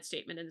don't buy that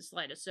statement in the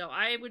slightest. So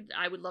I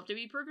would love to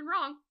be proven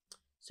wrong.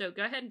 So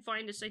go ahead and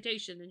find a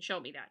citation and show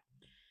me that.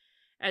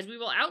 As we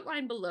will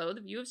outline below,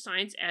 the view of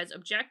science as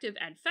objective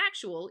and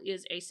factual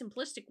is a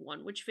simplistic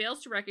one, which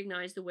fails to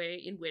recognize the way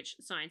in which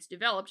science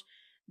developed,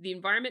 the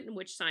environment in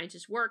which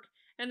scientists work,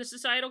 and the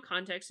societal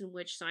context in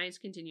which science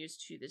continues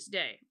to this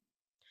day.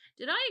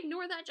 Did I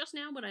ignore that just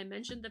now when I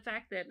mentioned the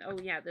fact that, oh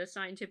yeah, the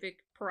scientific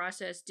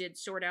process did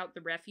sort out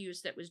the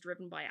refuse that was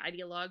driven by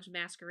ideologues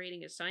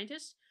masquerading as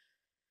scientists?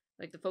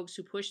 Like the folks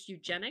who pushed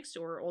eugenics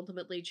or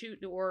ultimately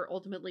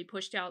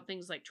pushed out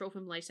things like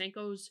Trofim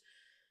Lysenko's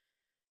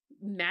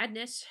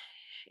madness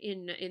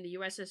in the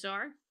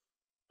USSR?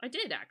 I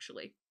did,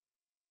 actually.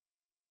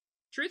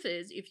 Truth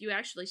is, if you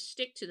actually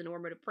stick to the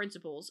normative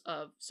principles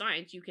of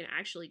science, you can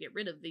actually get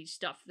rid of the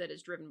stuff that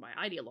is driven by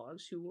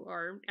ideologues who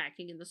are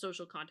acting in the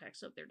social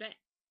context of their day.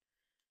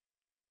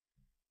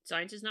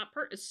 Science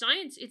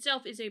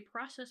itself is a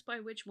process by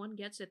which one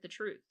gets at the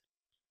truth.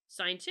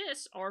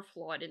 Scientists are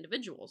flawed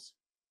individuals,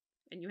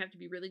 and you have to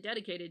be really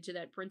dedicated to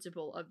that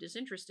principle of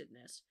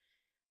disinterestedness,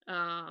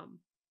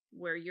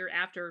 where you're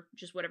after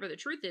just whatever the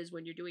truth is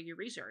when you're doing your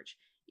research,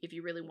 if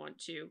you really want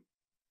to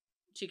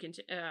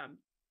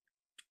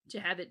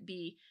have it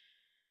be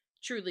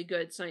truly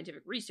good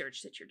scientific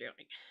research that you're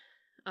doing,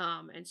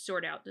 and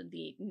sort out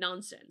the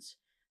nonsense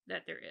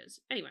that there is.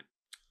 Anyway,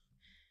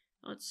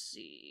 let's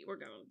see. We're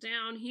going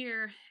down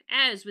here.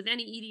 As with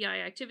any EDI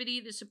activity,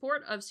 the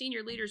support of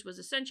senior leaders was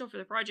essential for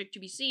the project to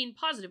be seen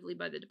positively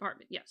by the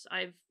department. Yes,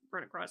 I've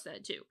run across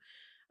that too.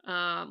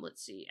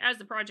 Let's see. As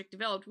the project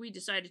developed, we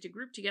decided to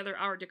group together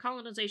our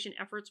decolonization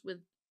efforts with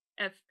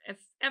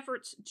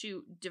efforts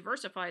to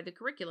diversify the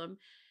curriculum.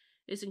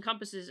 This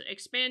encompasses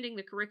expanding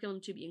the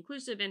curriculum to be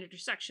inclusive and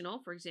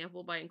intersectional, for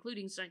example, by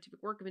including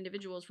scientific work of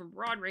individuals from a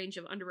broad range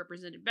of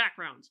underrepresented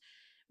backgrounds.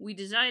 We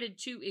decided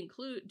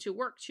to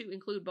work to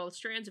include both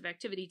strands of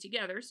activity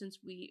together, since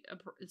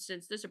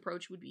this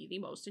approach would be the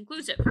most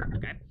inclusive.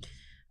 Okay.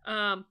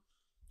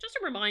 Just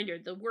a reminder,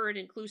 the word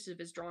inclusive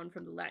is drawn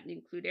from the Latin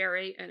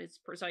includere, and its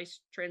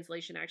precise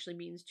translation actually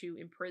means to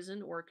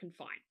imprison or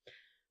confine.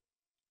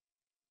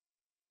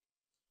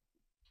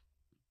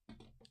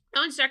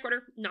 Non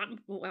sequitur,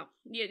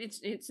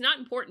 it's not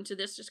important to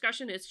this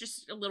discussion. It's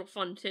just a little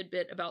fun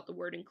tidbit about the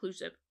word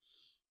inclusive,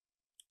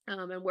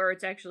 and where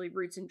its actually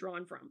roots and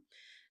drawn from.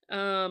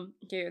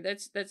 Here,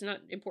 that's not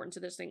important to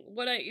this thing.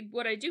 What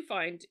I do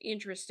find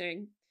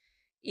interesting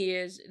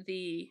is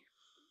the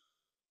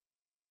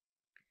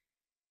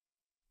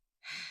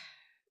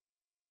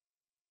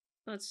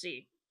let's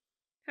see,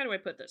 how do I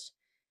put this?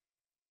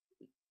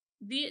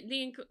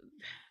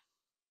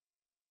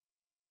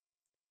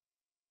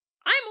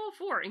 I'm all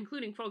for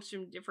including folks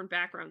from different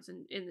backgrounds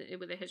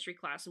with a history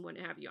class and what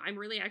have you. I'm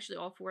really actually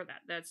all for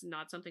that. That's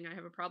not something I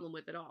have a problem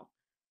with at all.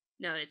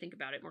 Now that I think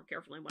about it more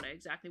carefully, what I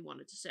exactly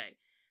wanted to say.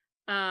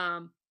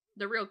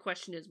 The real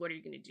question is, what are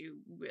you going to do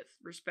with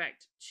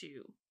respect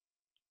to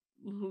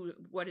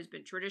what has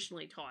been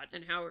traditionally taught,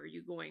 and how are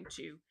you going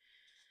to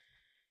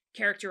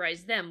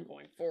characterize them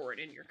going forward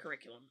in your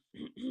curriculum?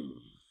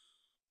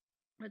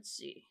 Let's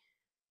see.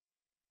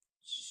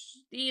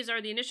 These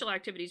are the initial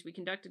activities we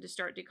conducted to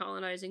start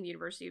decolonizing the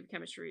University of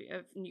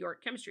New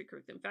York chemistry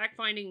curriculum.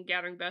 Fact-finding and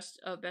gathering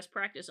best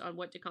practice on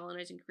what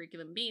decolonizing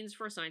curriculum means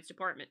for a science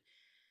department.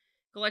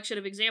 Collection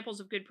of examples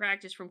of good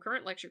practice from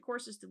current lecture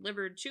courses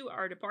delivered to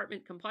our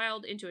department,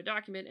 compiled into a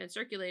document and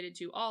circulated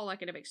to all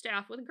academic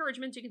staff with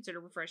encouragement to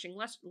consider refreshing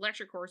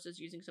lecture courses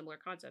using similar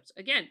concepts.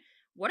 Again,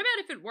 what about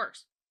if it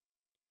works?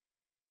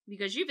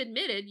 Because you've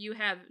admitted you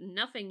have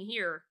nothing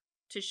here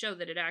to show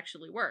that it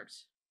actually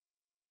works.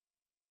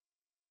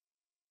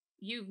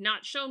 You've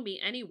not shown me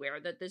anywhere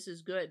that this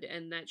is good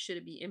and that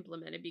should be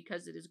implemented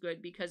because it is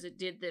good, because it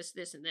did this,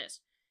 this, and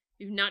this.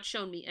 You've not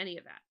shown me any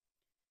of that.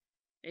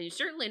 And you've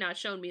certainly not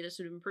shown me this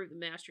would improve the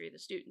mastery of the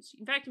students.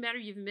 In fact,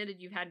 you've admitted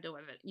you have no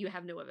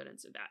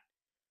evidence of that.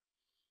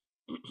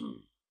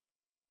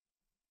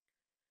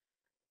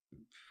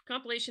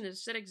 Compilation of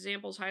set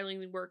examples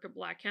highlighting the work of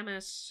Black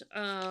chemists.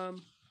 Oh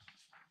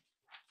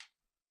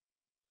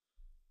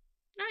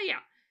yeah.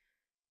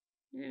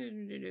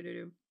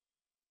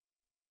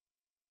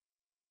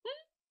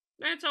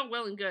 That's all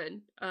well and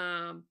good.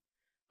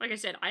 Like I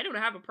said, I don't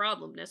have a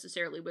problem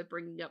necessarily with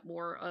bringing up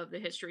more of the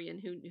history and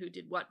who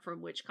did what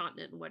from which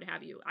continent and what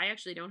have you. I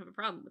actually don't have a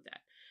problem with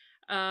that.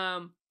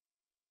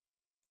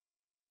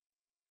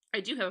 I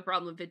do have a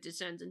problem if it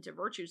descends into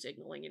virtue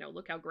signaling.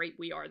 Look how great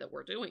we are that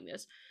we're doing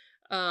this.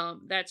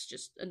 That's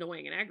just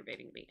annoying and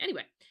aggravating to me.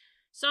 Anyway,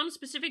 some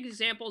specific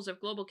examples of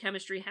global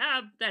chemistry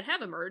that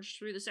have emerged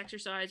through this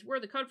exercise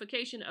were the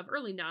codification of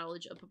early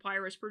knowledge of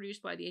papyrus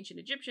produced by the ancient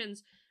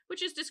Egyptians,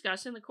 which is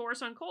discussed in the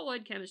course on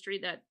colloid chemistry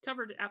that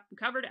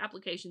covered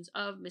applications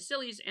of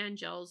micelles and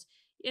gels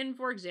in,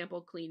 for example,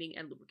 cleaning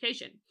and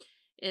lubrication.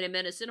 In a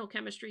medicinal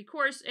chemistry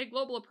course, a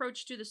global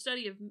approach to the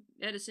study of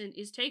medicine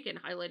is taken,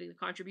 highlighting the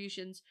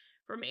contributions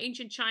from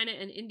ancient China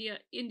and India,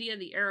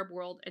 the Arab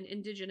world, and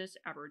indigenous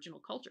Aboriginal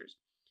cultures.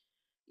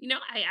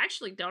 I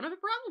actually don't have a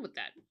problem with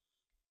that.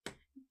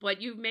 But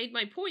you've made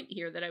my point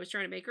here that I was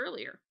trying to make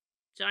earlier.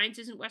 Science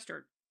isn't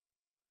Western.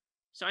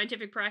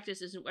 Scientific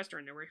practice isn't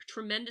Western. There were a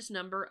tremendous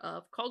number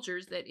of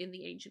cultures that in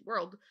the ancient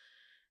world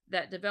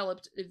that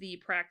developed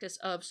the practice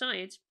of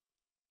science,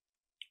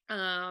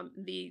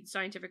 the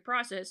scientific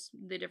process,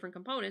 the different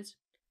components,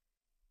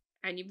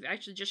 and you've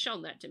actually just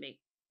shown that to me.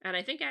 And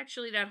I think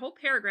actually that whole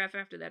paragraph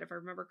after that, if I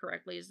remember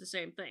correctly, is the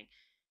same thing.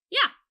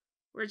 Yeah,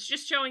 where it's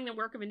just showing the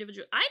work of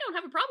individual. I don't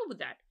have a problem with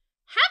that.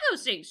 Have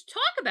those things.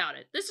 Talk about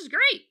it. This is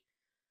great.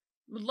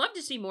 Would love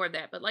to see more of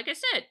that, but like I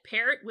said,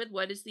 pair it with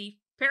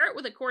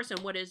a course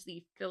on what is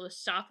the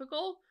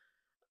philosophical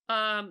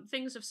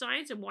things of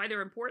science and why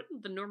they're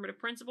important, the normative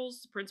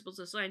principles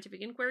of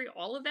scientific inquiry,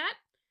 all of that.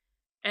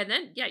 And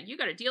then, yeah, you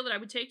got a deal that I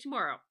would take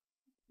tomorrow.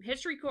 A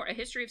history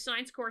of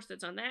science course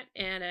that's on that,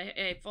 and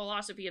a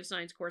philosophy of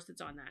science course that's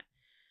on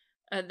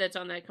that. That's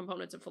on the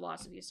components of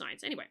philosophy of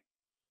science. Anyway.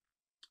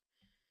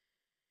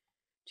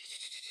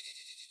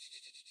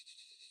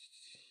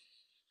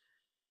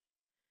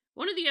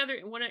 One of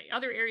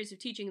other areas of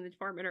teaching in the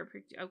department are...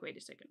 Oh, wait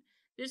a second.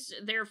 This,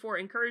 therefore,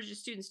 encourages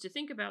students to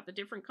think about the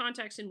different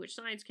contexts in which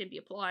science can be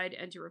applied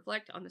and to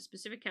reflect on the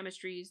specific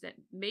chemistries that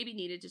may be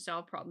needed to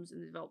solve problems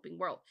in the developing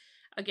world.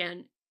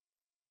 Again,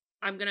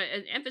 I'm going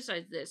to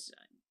emphasize this.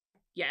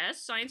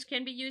 Yes, science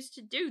can be used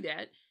to do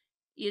that.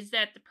 Is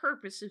that the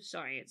purpose of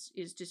science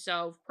is to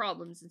solve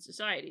problems in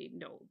society?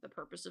 No, the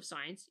purpose of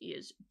science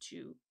is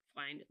to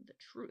find the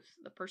truth,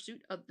 the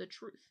pursuit of the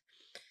truth.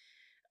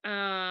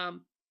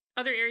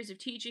 Other areas of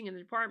teaching in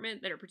the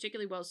department that are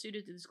particularly well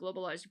suited to this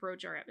globalized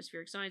approach are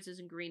atmospheric sciences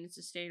and green and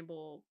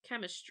sustainable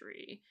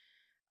chemistry.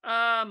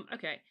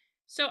 Okay,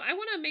 so I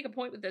want to make a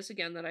point with this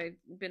again that I've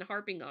been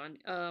harping on.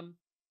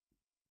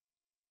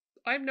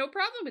 I have no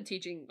problem with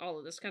teaching all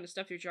of this kind of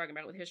stuff you're talking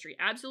about with history.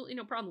 Absolutely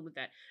no problem with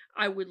that.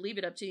 I would leave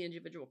it up to the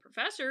individual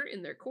professor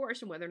in their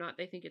course and whether or not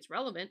they think it's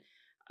relevant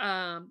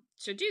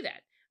to do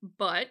that.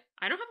 But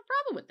I don't have a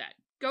problem with that.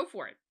 Go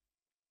for it.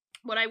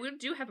 What I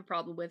do have a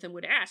problem with and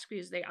would ask,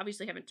 because they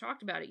obviously haven't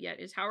talked about it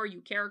yet, is how are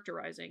you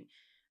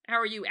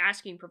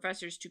asking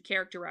professors to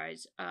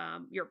characterize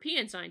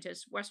European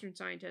scientists, Western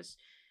scientists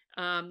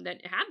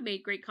that have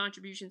made great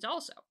contributions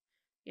also?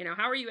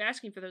 How are you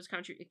asking for those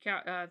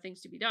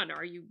things to be done?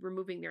 Are you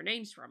removing their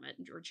names from it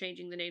or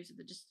changing the names of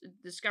the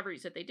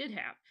discoveries that they did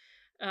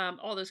have?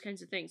 All those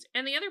kinds of things.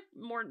 And the other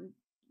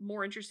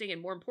more interesting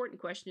and more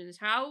important question is,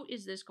 how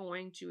is this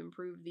going to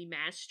improve the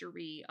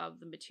mastery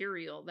of the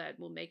material that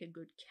will make a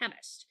good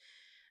chemist?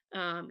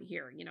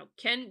 Here,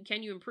 can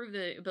you improve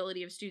the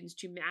ability of students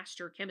to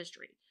master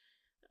chemistry?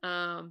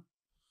 That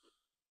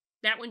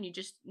one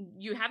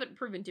you haven't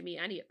proven to me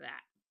any of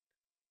that.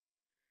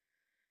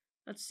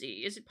 Let's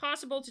see. Is it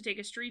possible to take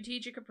a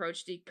strategic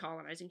approach to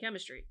decolonizing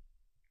chemistry?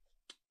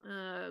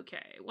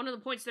 Okay. One of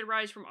the points that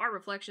arise from our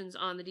reflections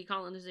on the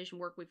decolonization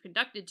work we've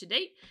conducted to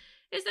date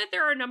is that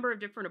there are a number of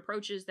different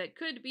approaches that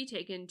could be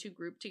taken to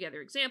group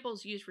together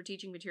examples used for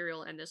teaching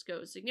material, and this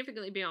goes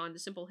significantly beyond the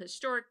simple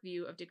historic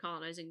view of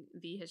decolonizing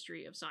the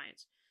history of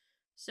science.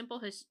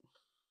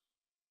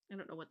 I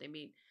don't know what they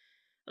mean.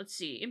 Let's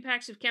see.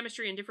 Impacts of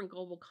chemistry in different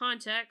global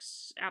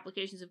contexts.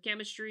 Applications of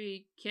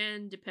chemistry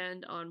can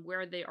depend on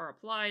where they are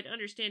applied.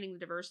 Understanding the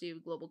diversity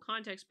of global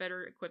context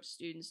better equips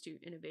students to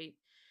innovate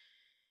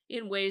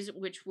in ways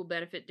which will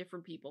benefit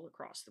different people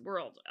across the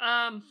world.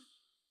 How's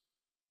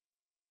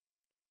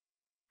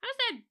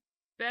that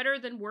better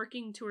than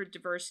working toward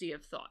diversity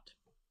of thought?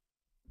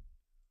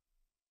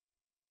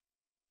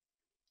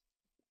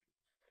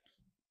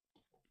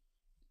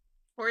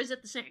 Or is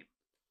it the same?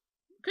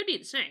 Could be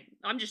the same.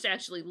 I'm just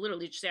actually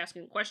literally just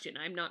asking a question.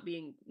 I'm not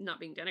being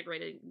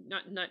denigrated,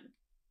 not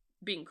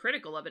being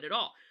critical of it at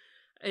all.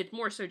 It's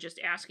more so just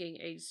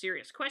asking a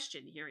serious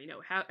question here.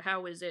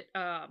 How is it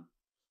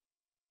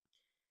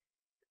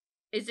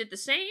the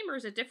same or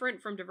is it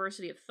different from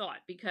diversity of thought?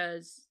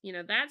 Because,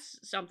 that's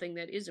something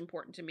that is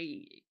important to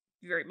me,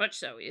 very much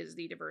so, is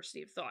the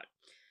diversity of thought.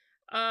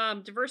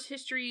 Diverse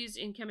histories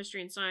in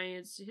chemistry and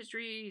science.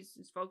 History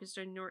is focused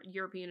on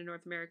European and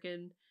North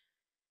American.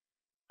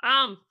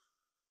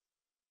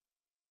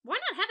 Why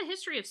not have a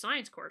history of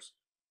science course?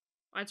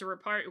 That's a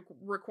required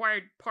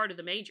part of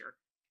the major.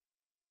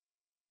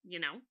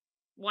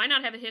 Why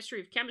not have a history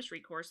of chemistry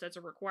course that's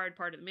a required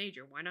part of the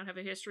major? Why not have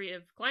a history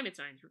of climate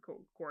science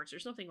course or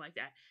something like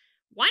that?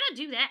 Why not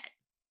do that?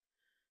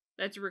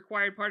 That's a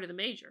required part of the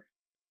major.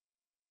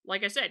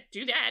 Like I said,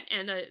 do that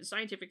and a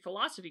scientific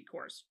philosophy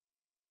course.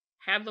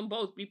 Have them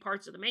both be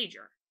parts of the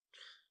major.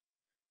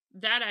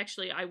 That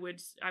actually I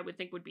would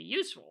think would be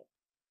useful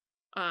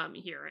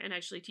here, and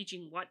actually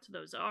teaching what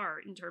those are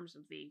in terms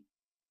of the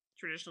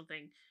traditional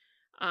thing.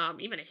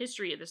 Even a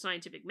history of the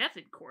scientific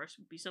method course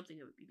would be something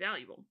that would be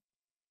valuable.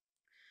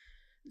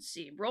 Let's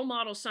see. Role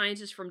model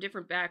scientists from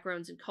different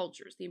backgrounds and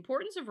cultures. The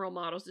importance of role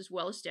models is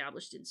well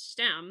established in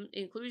STEM.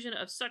 Inclusion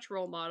of such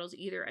role models,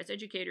 either as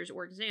educators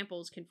or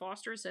examples, can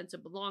foster a sense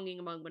of belonging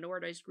among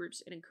minoritized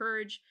groups and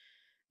encourage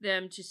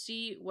them to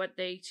see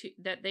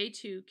that they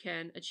too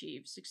can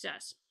achieve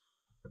success.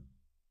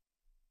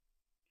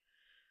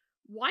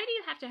 Why do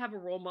you have to have a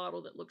role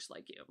model that looks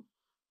like you?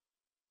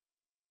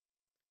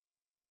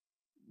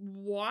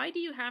 Why do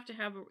you have to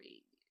have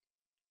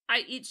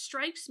it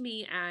strikes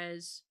me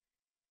as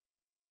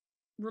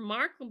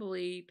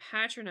remarkably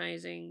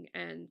patronizing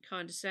and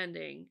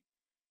condescending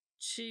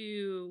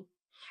to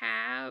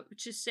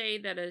say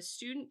that a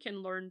student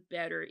can learn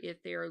better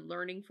if they are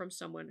learning from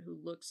someone who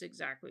looks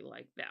exactly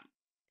like them.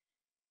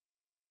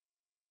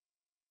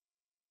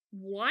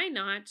 Why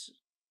not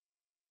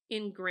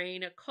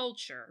ingrain a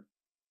culture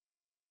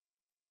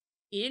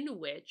in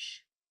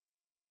which,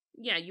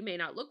 yeah, you may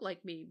not look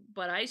like me,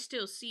 but I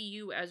still see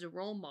you as a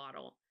role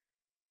model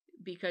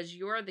because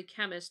you're the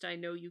chemist I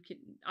know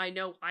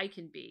I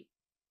can be.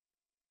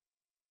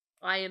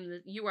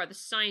 You are the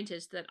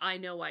scientist that I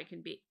know I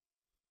can be.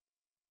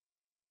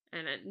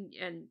 And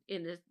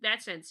in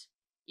that sense,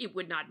 it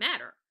would not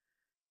matter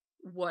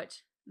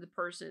what the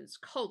person's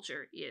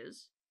culture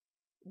is,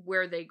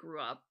 where they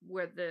grew up,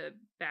 where the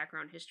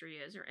background history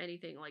is, or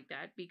anything like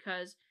that,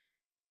 because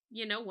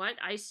you know what?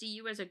 I see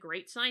you as a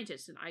great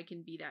scientist and I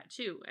can be that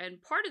too.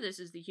 And part of this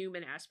is the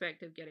human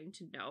aspect of getting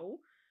to know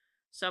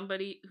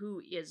somebody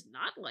who is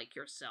not like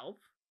yourself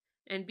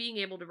and being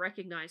able to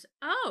recognize,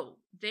 oh,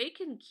 they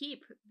can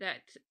keep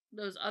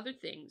those other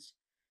things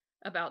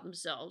about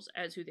themselves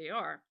as who they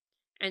are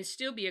and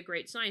still be a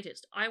great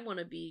scientist. I want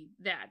to be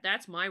that.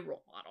 That's my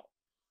role model.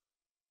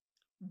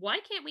 Why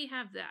can't we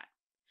have that?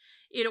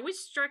 It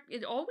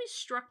always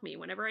struck me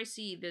whenever I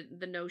see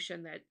the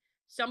notion that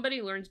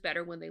somebody learns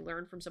better when they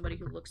learn from somebody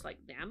who looks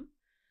like them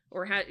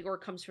or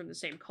comes from the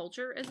same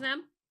culture as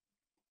them.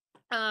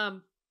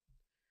 That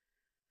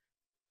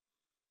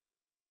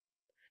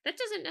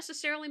doesn't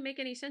necessarily make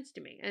any sense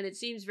to me, and it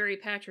seems very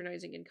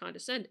patronizing and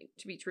condescending,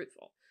 to be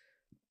truthful.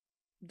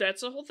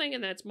 That's the whole thing,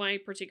 and that's my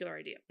particular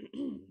idea.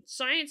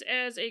 Science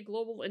as a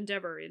global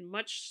endeavor. In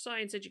much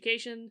science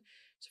education,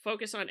 to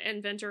focus on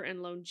inventor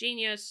and lone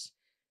genius,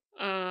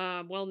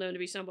 well known to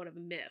be somewhat of a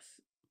myth.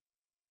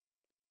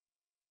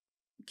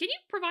 Can you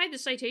provide the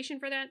citation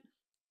for that?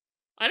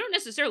 I don't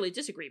necessarily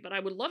disagree, but I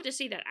would love to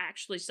see that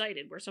actually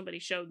cited, where somebody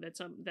showed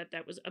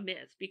that was a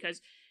myth,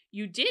 because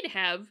you did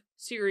have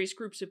serious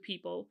groups of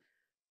people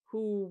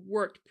who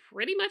worked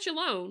pretty much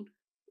alone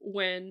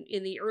when,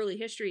 in the early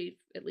history,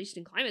 at least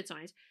in climate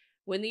science,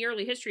 when the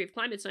early history of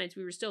climate science,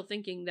 we were still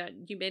thinking that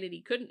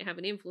humanity couldn't have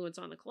an influence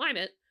on the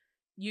climate.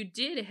 You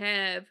did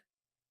have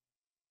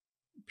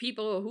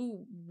people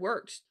who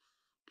worked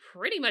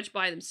pretty much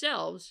by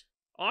themselves,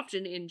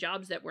 often in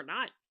jobs that were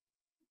not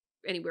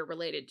anywhere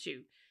related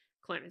to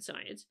climate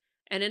science,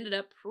 and ended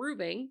up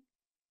proving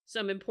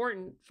some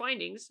important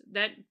findings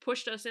that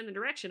pushed us in the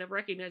direction of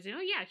recognizing,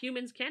 oh yeah,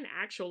 humans can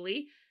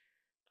actually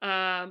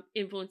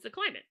influence the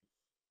climate.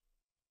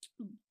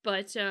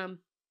 But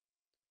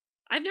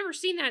I've never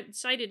seen that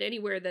cited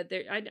anywhere. That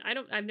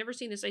I've never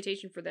seen the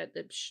citation for that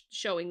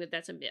showing that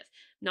that's a myth.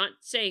 Not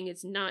saying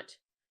it's not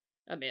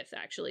a myth,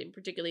 actually, and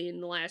particularly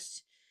in the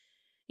last,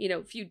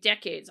 few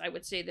decades. I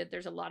would say that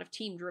there's a lot of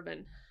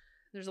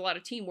there's a lot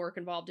of teamwork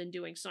involved in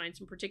doing science,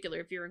 in particular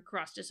if you're in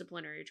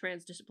cross-disciplinary or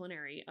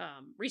transdisciplinary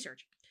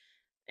research.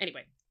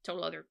 Anyway,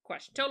 total other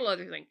question, total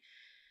other thing.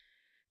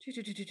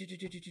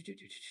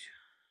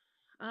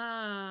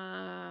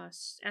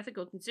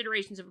 Ethical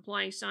considerations of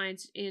applying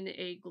science in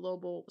a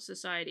global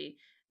society.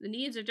 The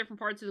needs of different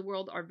parts of the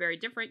world are very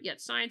different, yet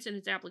science and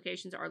its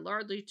applications are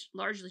largely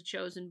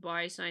chosen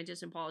by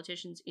scientists and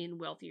politicians in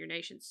wealthier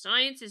nations.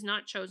 Science is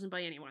not chosen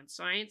by anyone.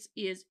 Science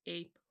is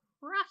a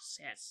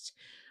process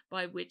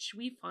by which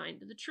we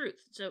find the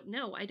truth. So,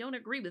 no, I don't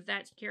agree with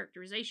that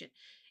characterization.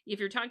 If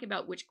you're talking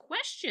about which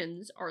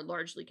questions are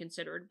largely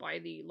considered by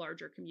the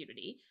larger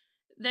community,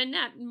 then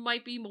that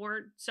might be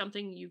more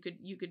something you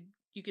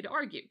could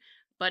argue.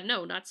 But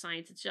no, not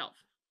science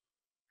itself.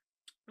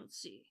 Let's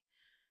see.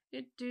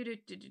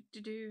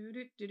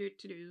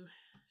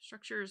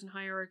 Structures and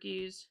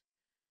hierarchies.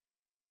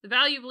 The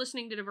value of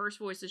listening to diverse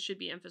voices should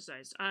be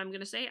emphasized. I'm going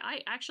to say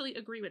I actually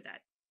agree with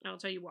that. I'll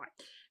tell you why.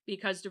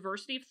 Because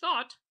diversity of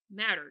thought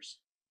matters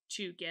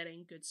to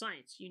getting good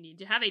science. You need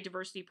to have a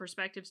diversity of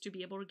perspectives to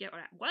be able to get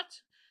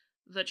what?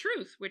 The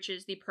truth, which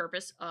is the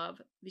purpose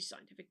of the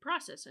scientific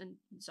process, and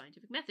the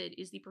scientific method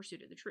is the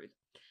pursuit of the truth.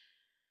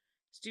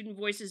 Student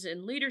voices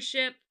in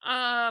leadership.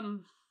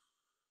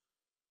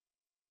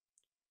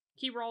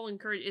 Key role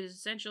encouraged. It is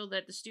essential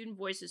that the student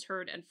voice is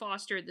heard and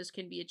fostered. This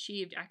can be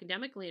achieved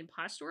academically and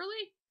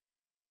pastorally.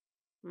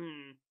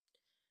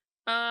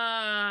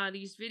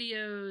 These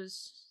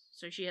videos.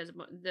 So she has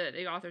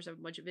the authors have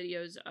a bunch of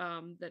videos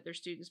that their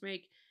students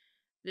make.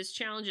 This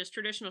challenges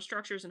traditional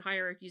structures and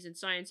hierarchies in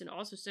science and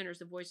also centers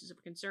the voices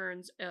of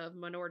concerns of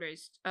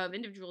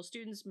individual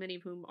students, many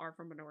of whom are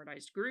from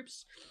minoritized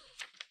groups.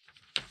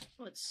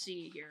 Let's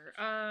see here.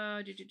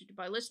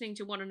 By listening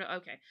to one another.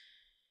 Okay.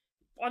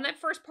 On that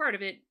first part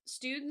of it,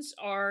 students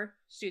are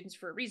students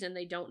for a reason.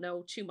 They don't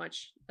know too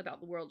much about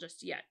the world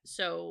just yet.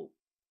 So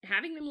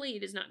having them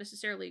lead is not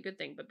necessarily a good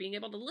thing, but being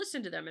able to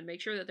listen to them and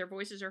make sure that their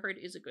voices are heard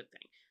is a good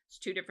thing. It's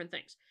two different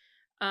things.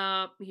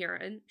 Here,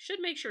 and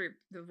should make sure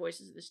the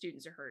voices of the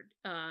students are heard.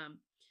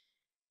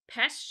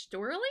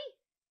 Pastorally?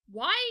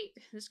 Why?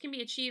 This can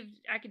be achieved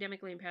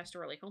academically and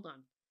pastorally. Hold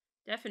on.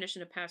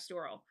 Definition of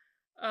pastoral.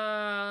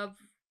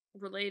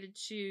 Relating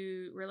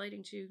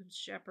to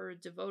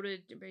shepherd,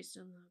 devoted, based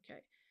on,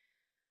 okay.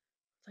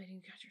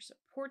 Relating to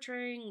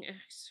portraying.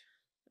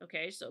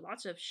 Okay, so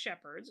lots of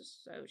shepherds.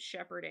 So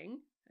shepherding,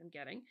 I'm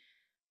getting.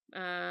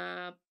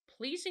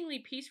 Pleasingly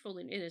peaceful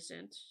and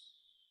innocent.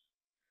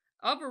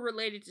 Of or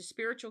related to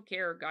spiritual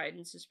care or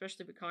guidance,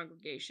 especially the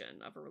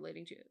congregation. Of or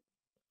relating to it.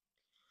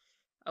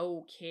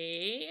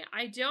 Okay,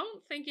 I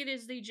don't think it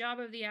is the job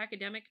of the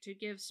academic to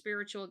give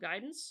spiritual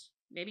guidance.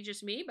 Maybe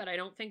just me, but I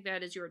don't think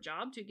that is your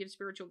job to give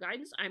spiritual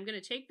guidance. I'm going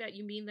to take that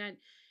you mean that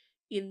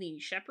in the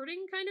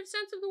shepherding kind of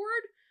sense of the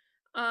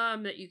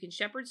word. That you can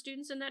shepherd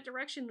students in that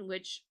direction,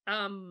 which,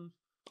 I don't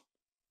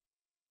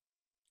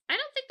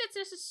think that's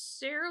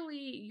necessarily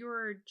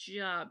your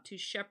job to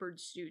shepherd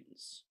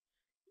students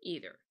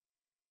either.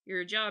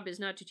 Your job is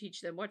not to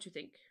teach them what to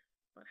think,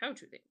 but how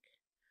to think.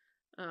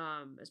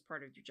 As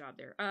part of your job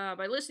there.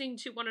 By listening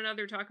to one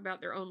another talk about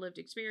their own lived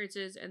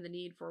experiences and the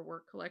need for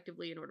work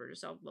collectively in order to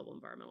solve global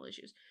environmental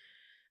issues.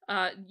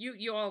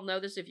 You all know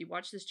this if you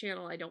watch this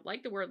channel. I don't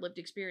like the word lived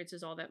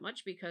experiences all that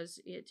much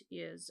because it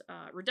is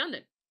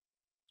redundant.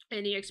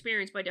 Any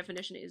experience by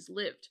definition is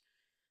lived.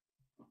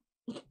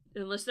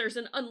 Unless there's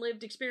an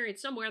unlived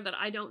experience somewhere that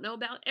I don't know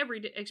about,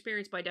 every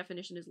experience by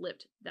definition is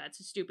lived. That's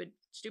a stupid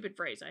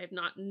phrase. I have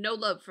no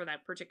love for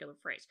that particular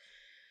phrase.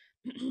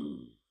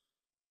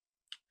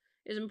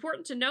 It is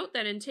important to note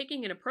that in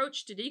taking an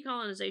approach to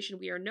decolonization,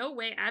 we are no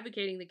way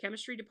advocating the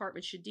chemistry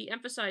department should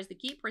de-emphasize the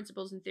key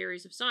principles and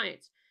theories of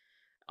science.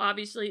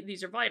 Obviously,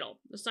 these are vital.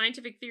 The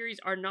scientific theories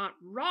are not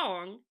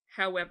wrong,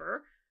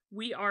 however,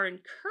 we are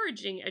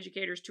encouraging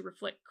educators to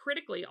reflect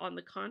critically on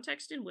the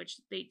context in which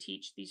they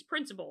teach these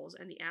principles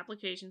and the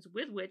applications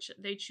with which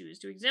they choose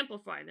to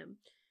exemplify them.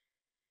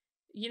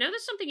 You know,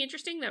 there's something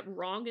interesting that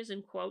wrong is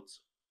in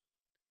quotes.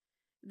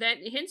 That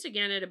hints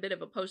again at a bit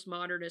of a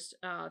postmodernist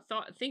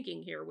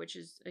thinking here, which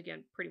is,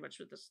 again, pretty much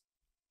what this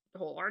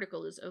whole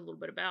article is a little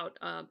bit about,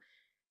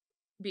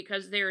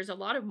 because there's a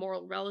lot of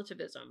moral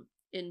relativism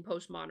in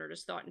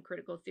postmodernist thought and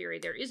critical theory.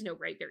 There is no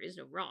right, there is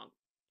no wrong.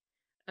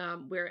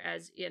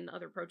 Whereas in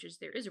other approaches,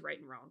 there is a right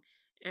and wrong.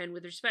 And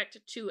with respect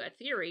to a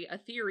theory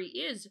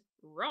is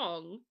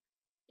wrong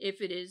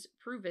if it is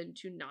proven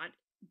to not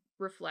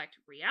reflect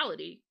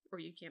reality, or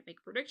you can't make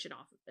a prediction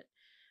off of it.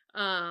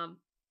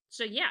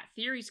 So yeah,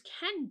 theories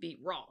can be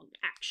wrong,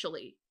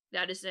 actually.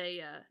 That is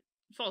a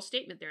false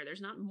statement there.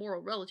 There's not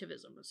moral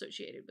relativism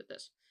associated with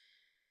this.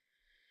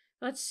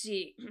 Let's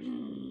see.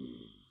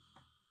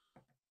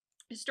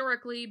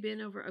 Historically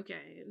been over...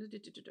 Okay.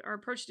 Our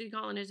approach to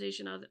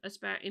decolonization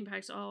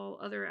impacts all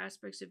other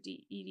aspects of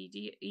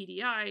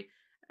EDI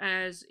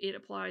as it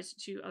applies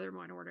to other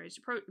minoritized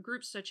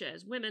groups such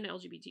as women,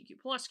 LGBTQ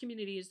plus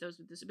communities, those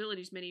with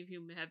disabilities, many of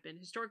whom have been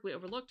historically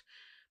overlooked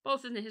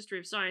both in the history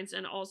of science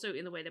and also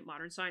in the way that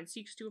modern science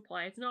seeks to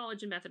apply its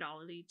knowledge and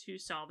methodology to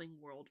solving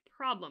world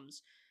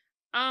problems.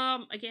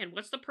 Again,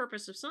 what's the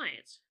purpose of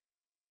science?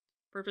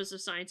 Purpose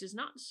of science is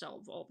not to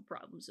solve all the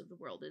problems of the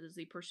world. It is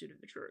the pursuit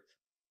of the truth.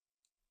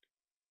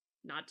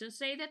 Not to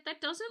say that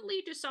that doesn't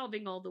lead to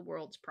solving all the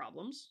world's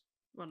problems.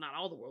 Well, not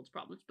all the world's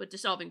problems, but to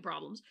solving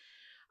problems.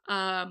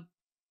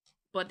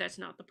 But that's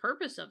not the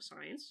purpose of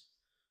science.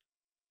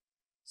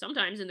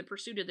 Sometimes in the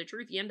pursuit of the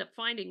truth, you end up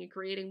finding and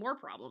creating more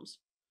problems.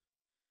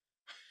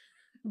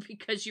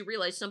 Because you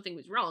realize something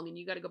was wrong and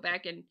you got to go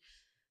back and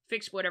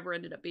fix whatever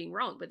ended up being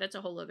wrong. But that's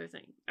a whole other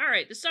thing. All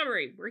right, the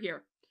summary. We're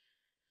here.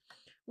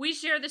 We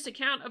share this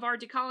account of our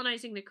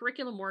decolonizing the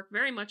curriculum work,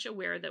 very much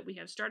aware that we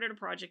have started a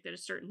project that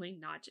is certainly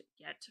not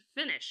yet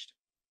finished.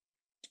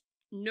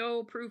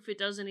 No proof it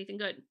does anything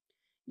good.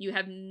 You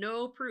have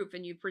no proof,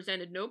 and you've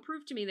presented no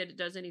proof to me that it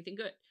does anything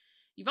good.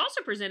 You've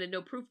also presented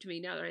no proof to me,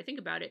 now that I think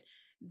about it,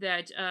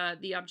 that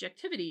the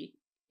objectivity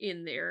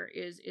in there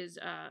is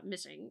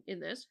missing in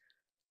this.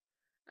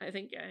 I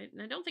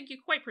don't think you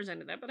quite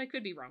presented that, but I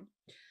could be wrong.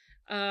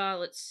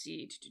 Let's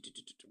see.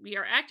 We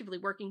are actively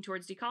working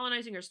towards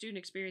decolonizing our student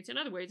experience in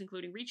other ways,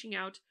 including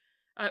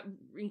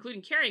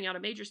carrying out a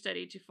major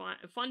study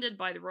funded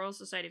by the Royal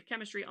Society of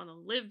Chemistry on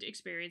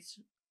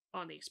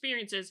the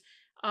experiences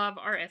of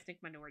our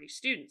ethnic minority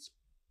students.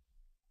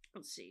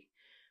 Let's see.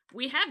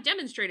 We have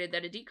demonstrated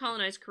that a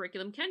decolonized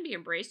curriculum can be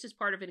embraced as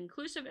part of an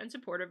inclusive and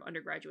supportive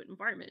undergraduate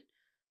environment.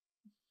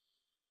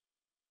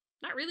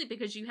 Not really,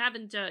 because you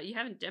haven't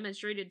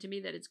demonstrated to me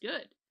that it's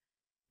good.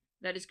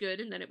 That is good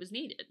and that it was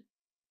needed.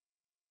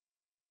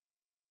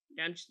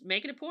 I'm just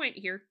making a point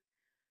here.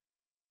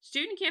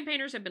 Student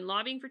campaigners have been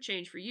lobbying for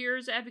change for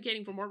years,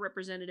 advocating for more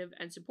representative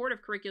and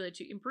supportive curricula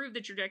to improve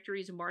the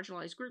trajectories of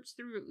marginalized groups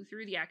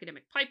through the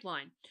academic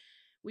pipeline.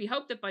 We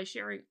hope that by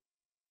sharing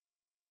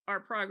our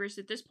progress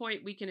at this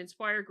point, we can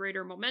inspire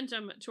greater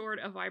momentum toward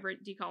a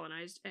vibrant,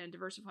 decolonized, and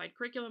diversified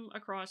curriculum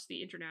across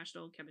the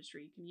international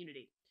chemistry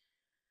community.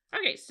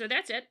 Okay, so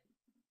that's it.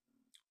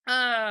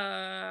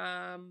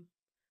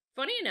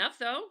 Funny enough,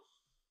 though,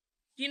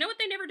 do you know what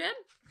they never did?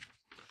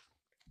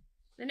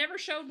 They never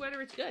showed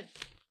whether it's good.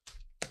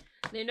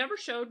 They never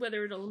showed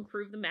whether it'll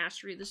improve the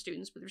mastery of the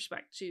students with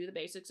respect to the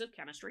basics of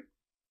chemistry.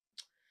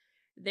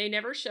 They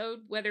never showed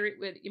whether it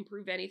would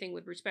improve anything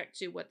with respect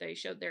to what they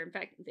showed there. In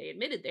fact, they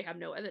admitted they have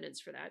no evidence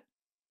for that.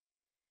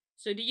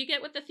 So do you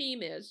get what the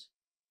theme is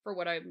for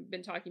what I've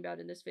been talking about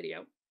in this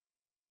video?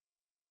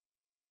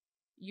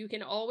 You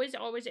can always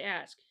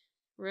ask.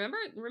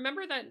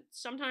 Remember that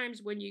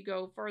sometimes when you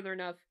go further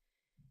enough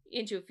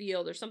into a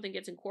field or something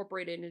gets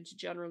incorporated into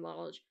general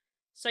knowledge,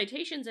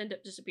 citations end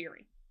up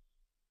disappearing.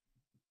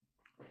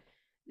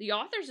 The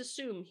authors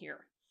assume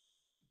here,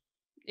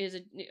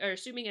 are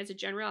assuming as a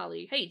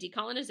generality, hey,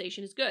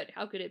 decolonization is good.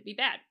 How could it be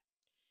bad?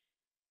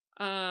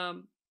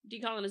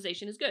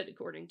 Decolonization is good,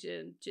 according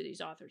to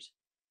these authors.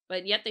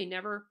 But yet they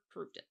never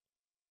proved it.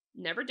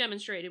 Never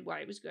demonstrated why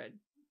it was good.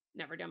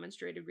 Never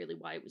demonstrated really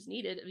why it was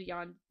needed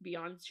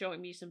beyond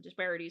showing me some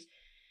disparities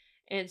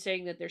and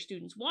saying that their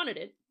students wanted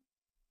it,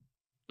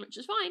 which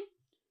is fine.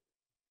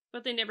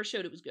 But they never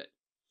showed it was good.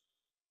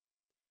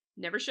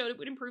 Never showed it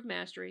would improve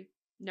mastery.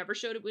 Never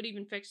showed it would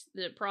even fix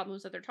the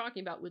problems that they're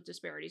talking about with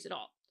disparities at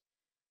all.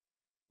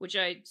 Which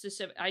I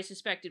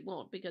suspect it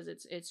won't, because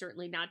it's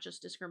certainly not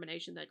just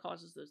discrimination that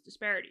causes those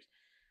disparities.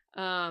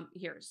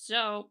 Here.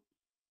 So,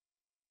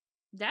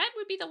 that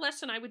would be the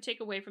lesson I would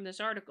take away from this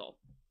article.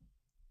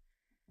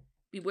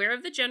 Beware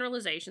of the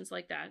generalizations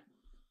like that.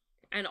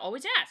 And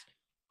always ask,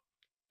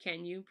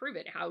 can you prove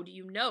it? How do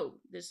you know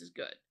this is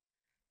good?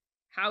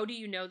 How do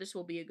you know this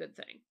will be a good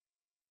thing?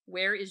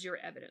 Where is your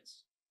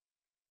evidence?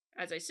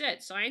 As I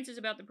said, science is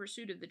about the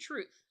pursuit of the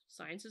truth.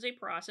 Science is a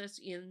process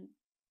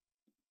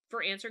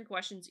for answering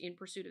questions in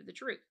pursuit of the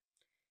truth.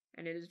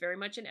 And it is very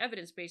much an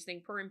evidence-based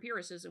thing per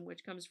empiricism,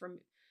 which comes from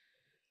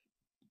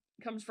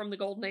the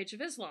Golden Age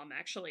of Islam,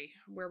 actually,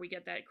 where we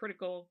get that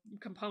critical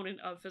component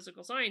of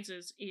physical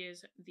sciences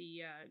is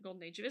the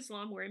Golden Age of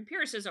Islam, where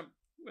empiricism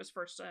was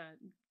first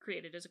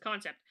created as a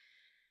concept.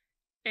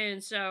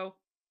 And so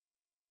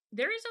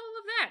there is all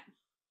of that.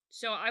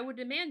 So I would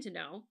demand to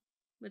know,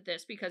 with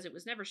this, because it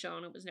was never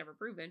shown, it was never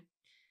proven,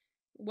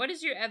 what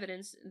is your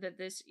evidence that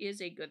this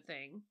is a good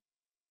thing?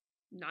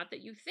 Not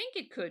that you think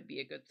it could be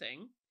a good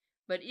thing,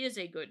 but is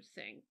a good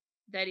thing.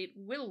 That it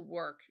will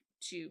work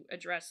to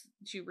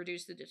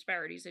reduce the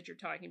disparities that you're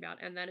talking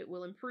about, and that it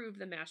will improve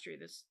the mastery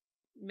of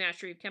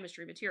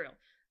chemistry material.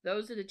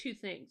 Those are the two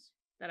things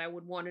that I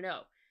would want to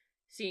know,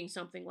 seeing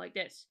something like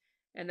this.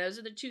 And those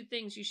are the two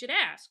things you should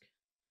ask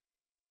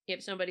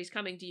if somebody's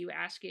coming to you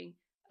asking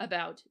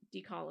about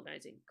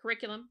decolonizing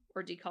curriculum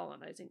or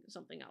decolonizing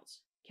something else.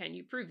 Can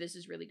you prove this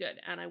is really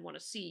good? And I want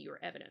to see your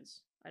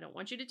evidence. I don't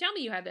want you to tell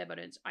me you have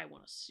evidence. I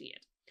want to see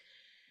it.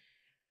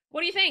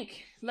 What do you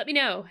think? Let me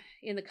know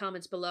in the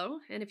comments below.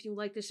 And if you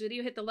like this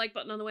video, hit the like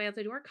button on the way out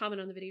the door, comment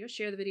on the video,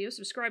 share the video,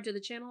 subscribe to the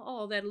channel,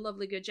 all that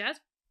lovely good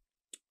jazz.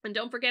 And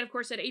don't forget, of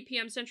course, at 8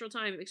 p.m. Central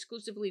Time,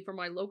 exclusively for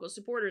my local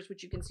supporters,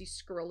 which you can see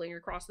scrolling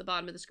across the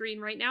bottom of the screen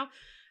right now,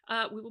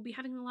 we will be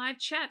having a live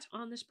chat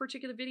on this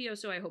particular video.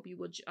 So I hope you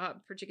will,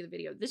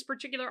 this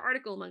particular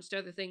article, amongst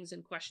other things,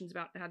 and questions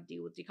about how to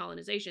deal with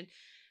decolonization.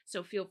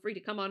 So feel free to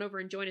come on over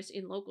and join us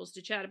in locals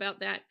to chat about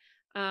that.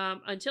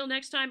 Until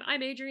next time,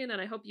 I'm Adrian, and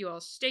I hope you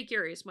all stay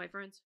curious, my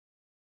friends.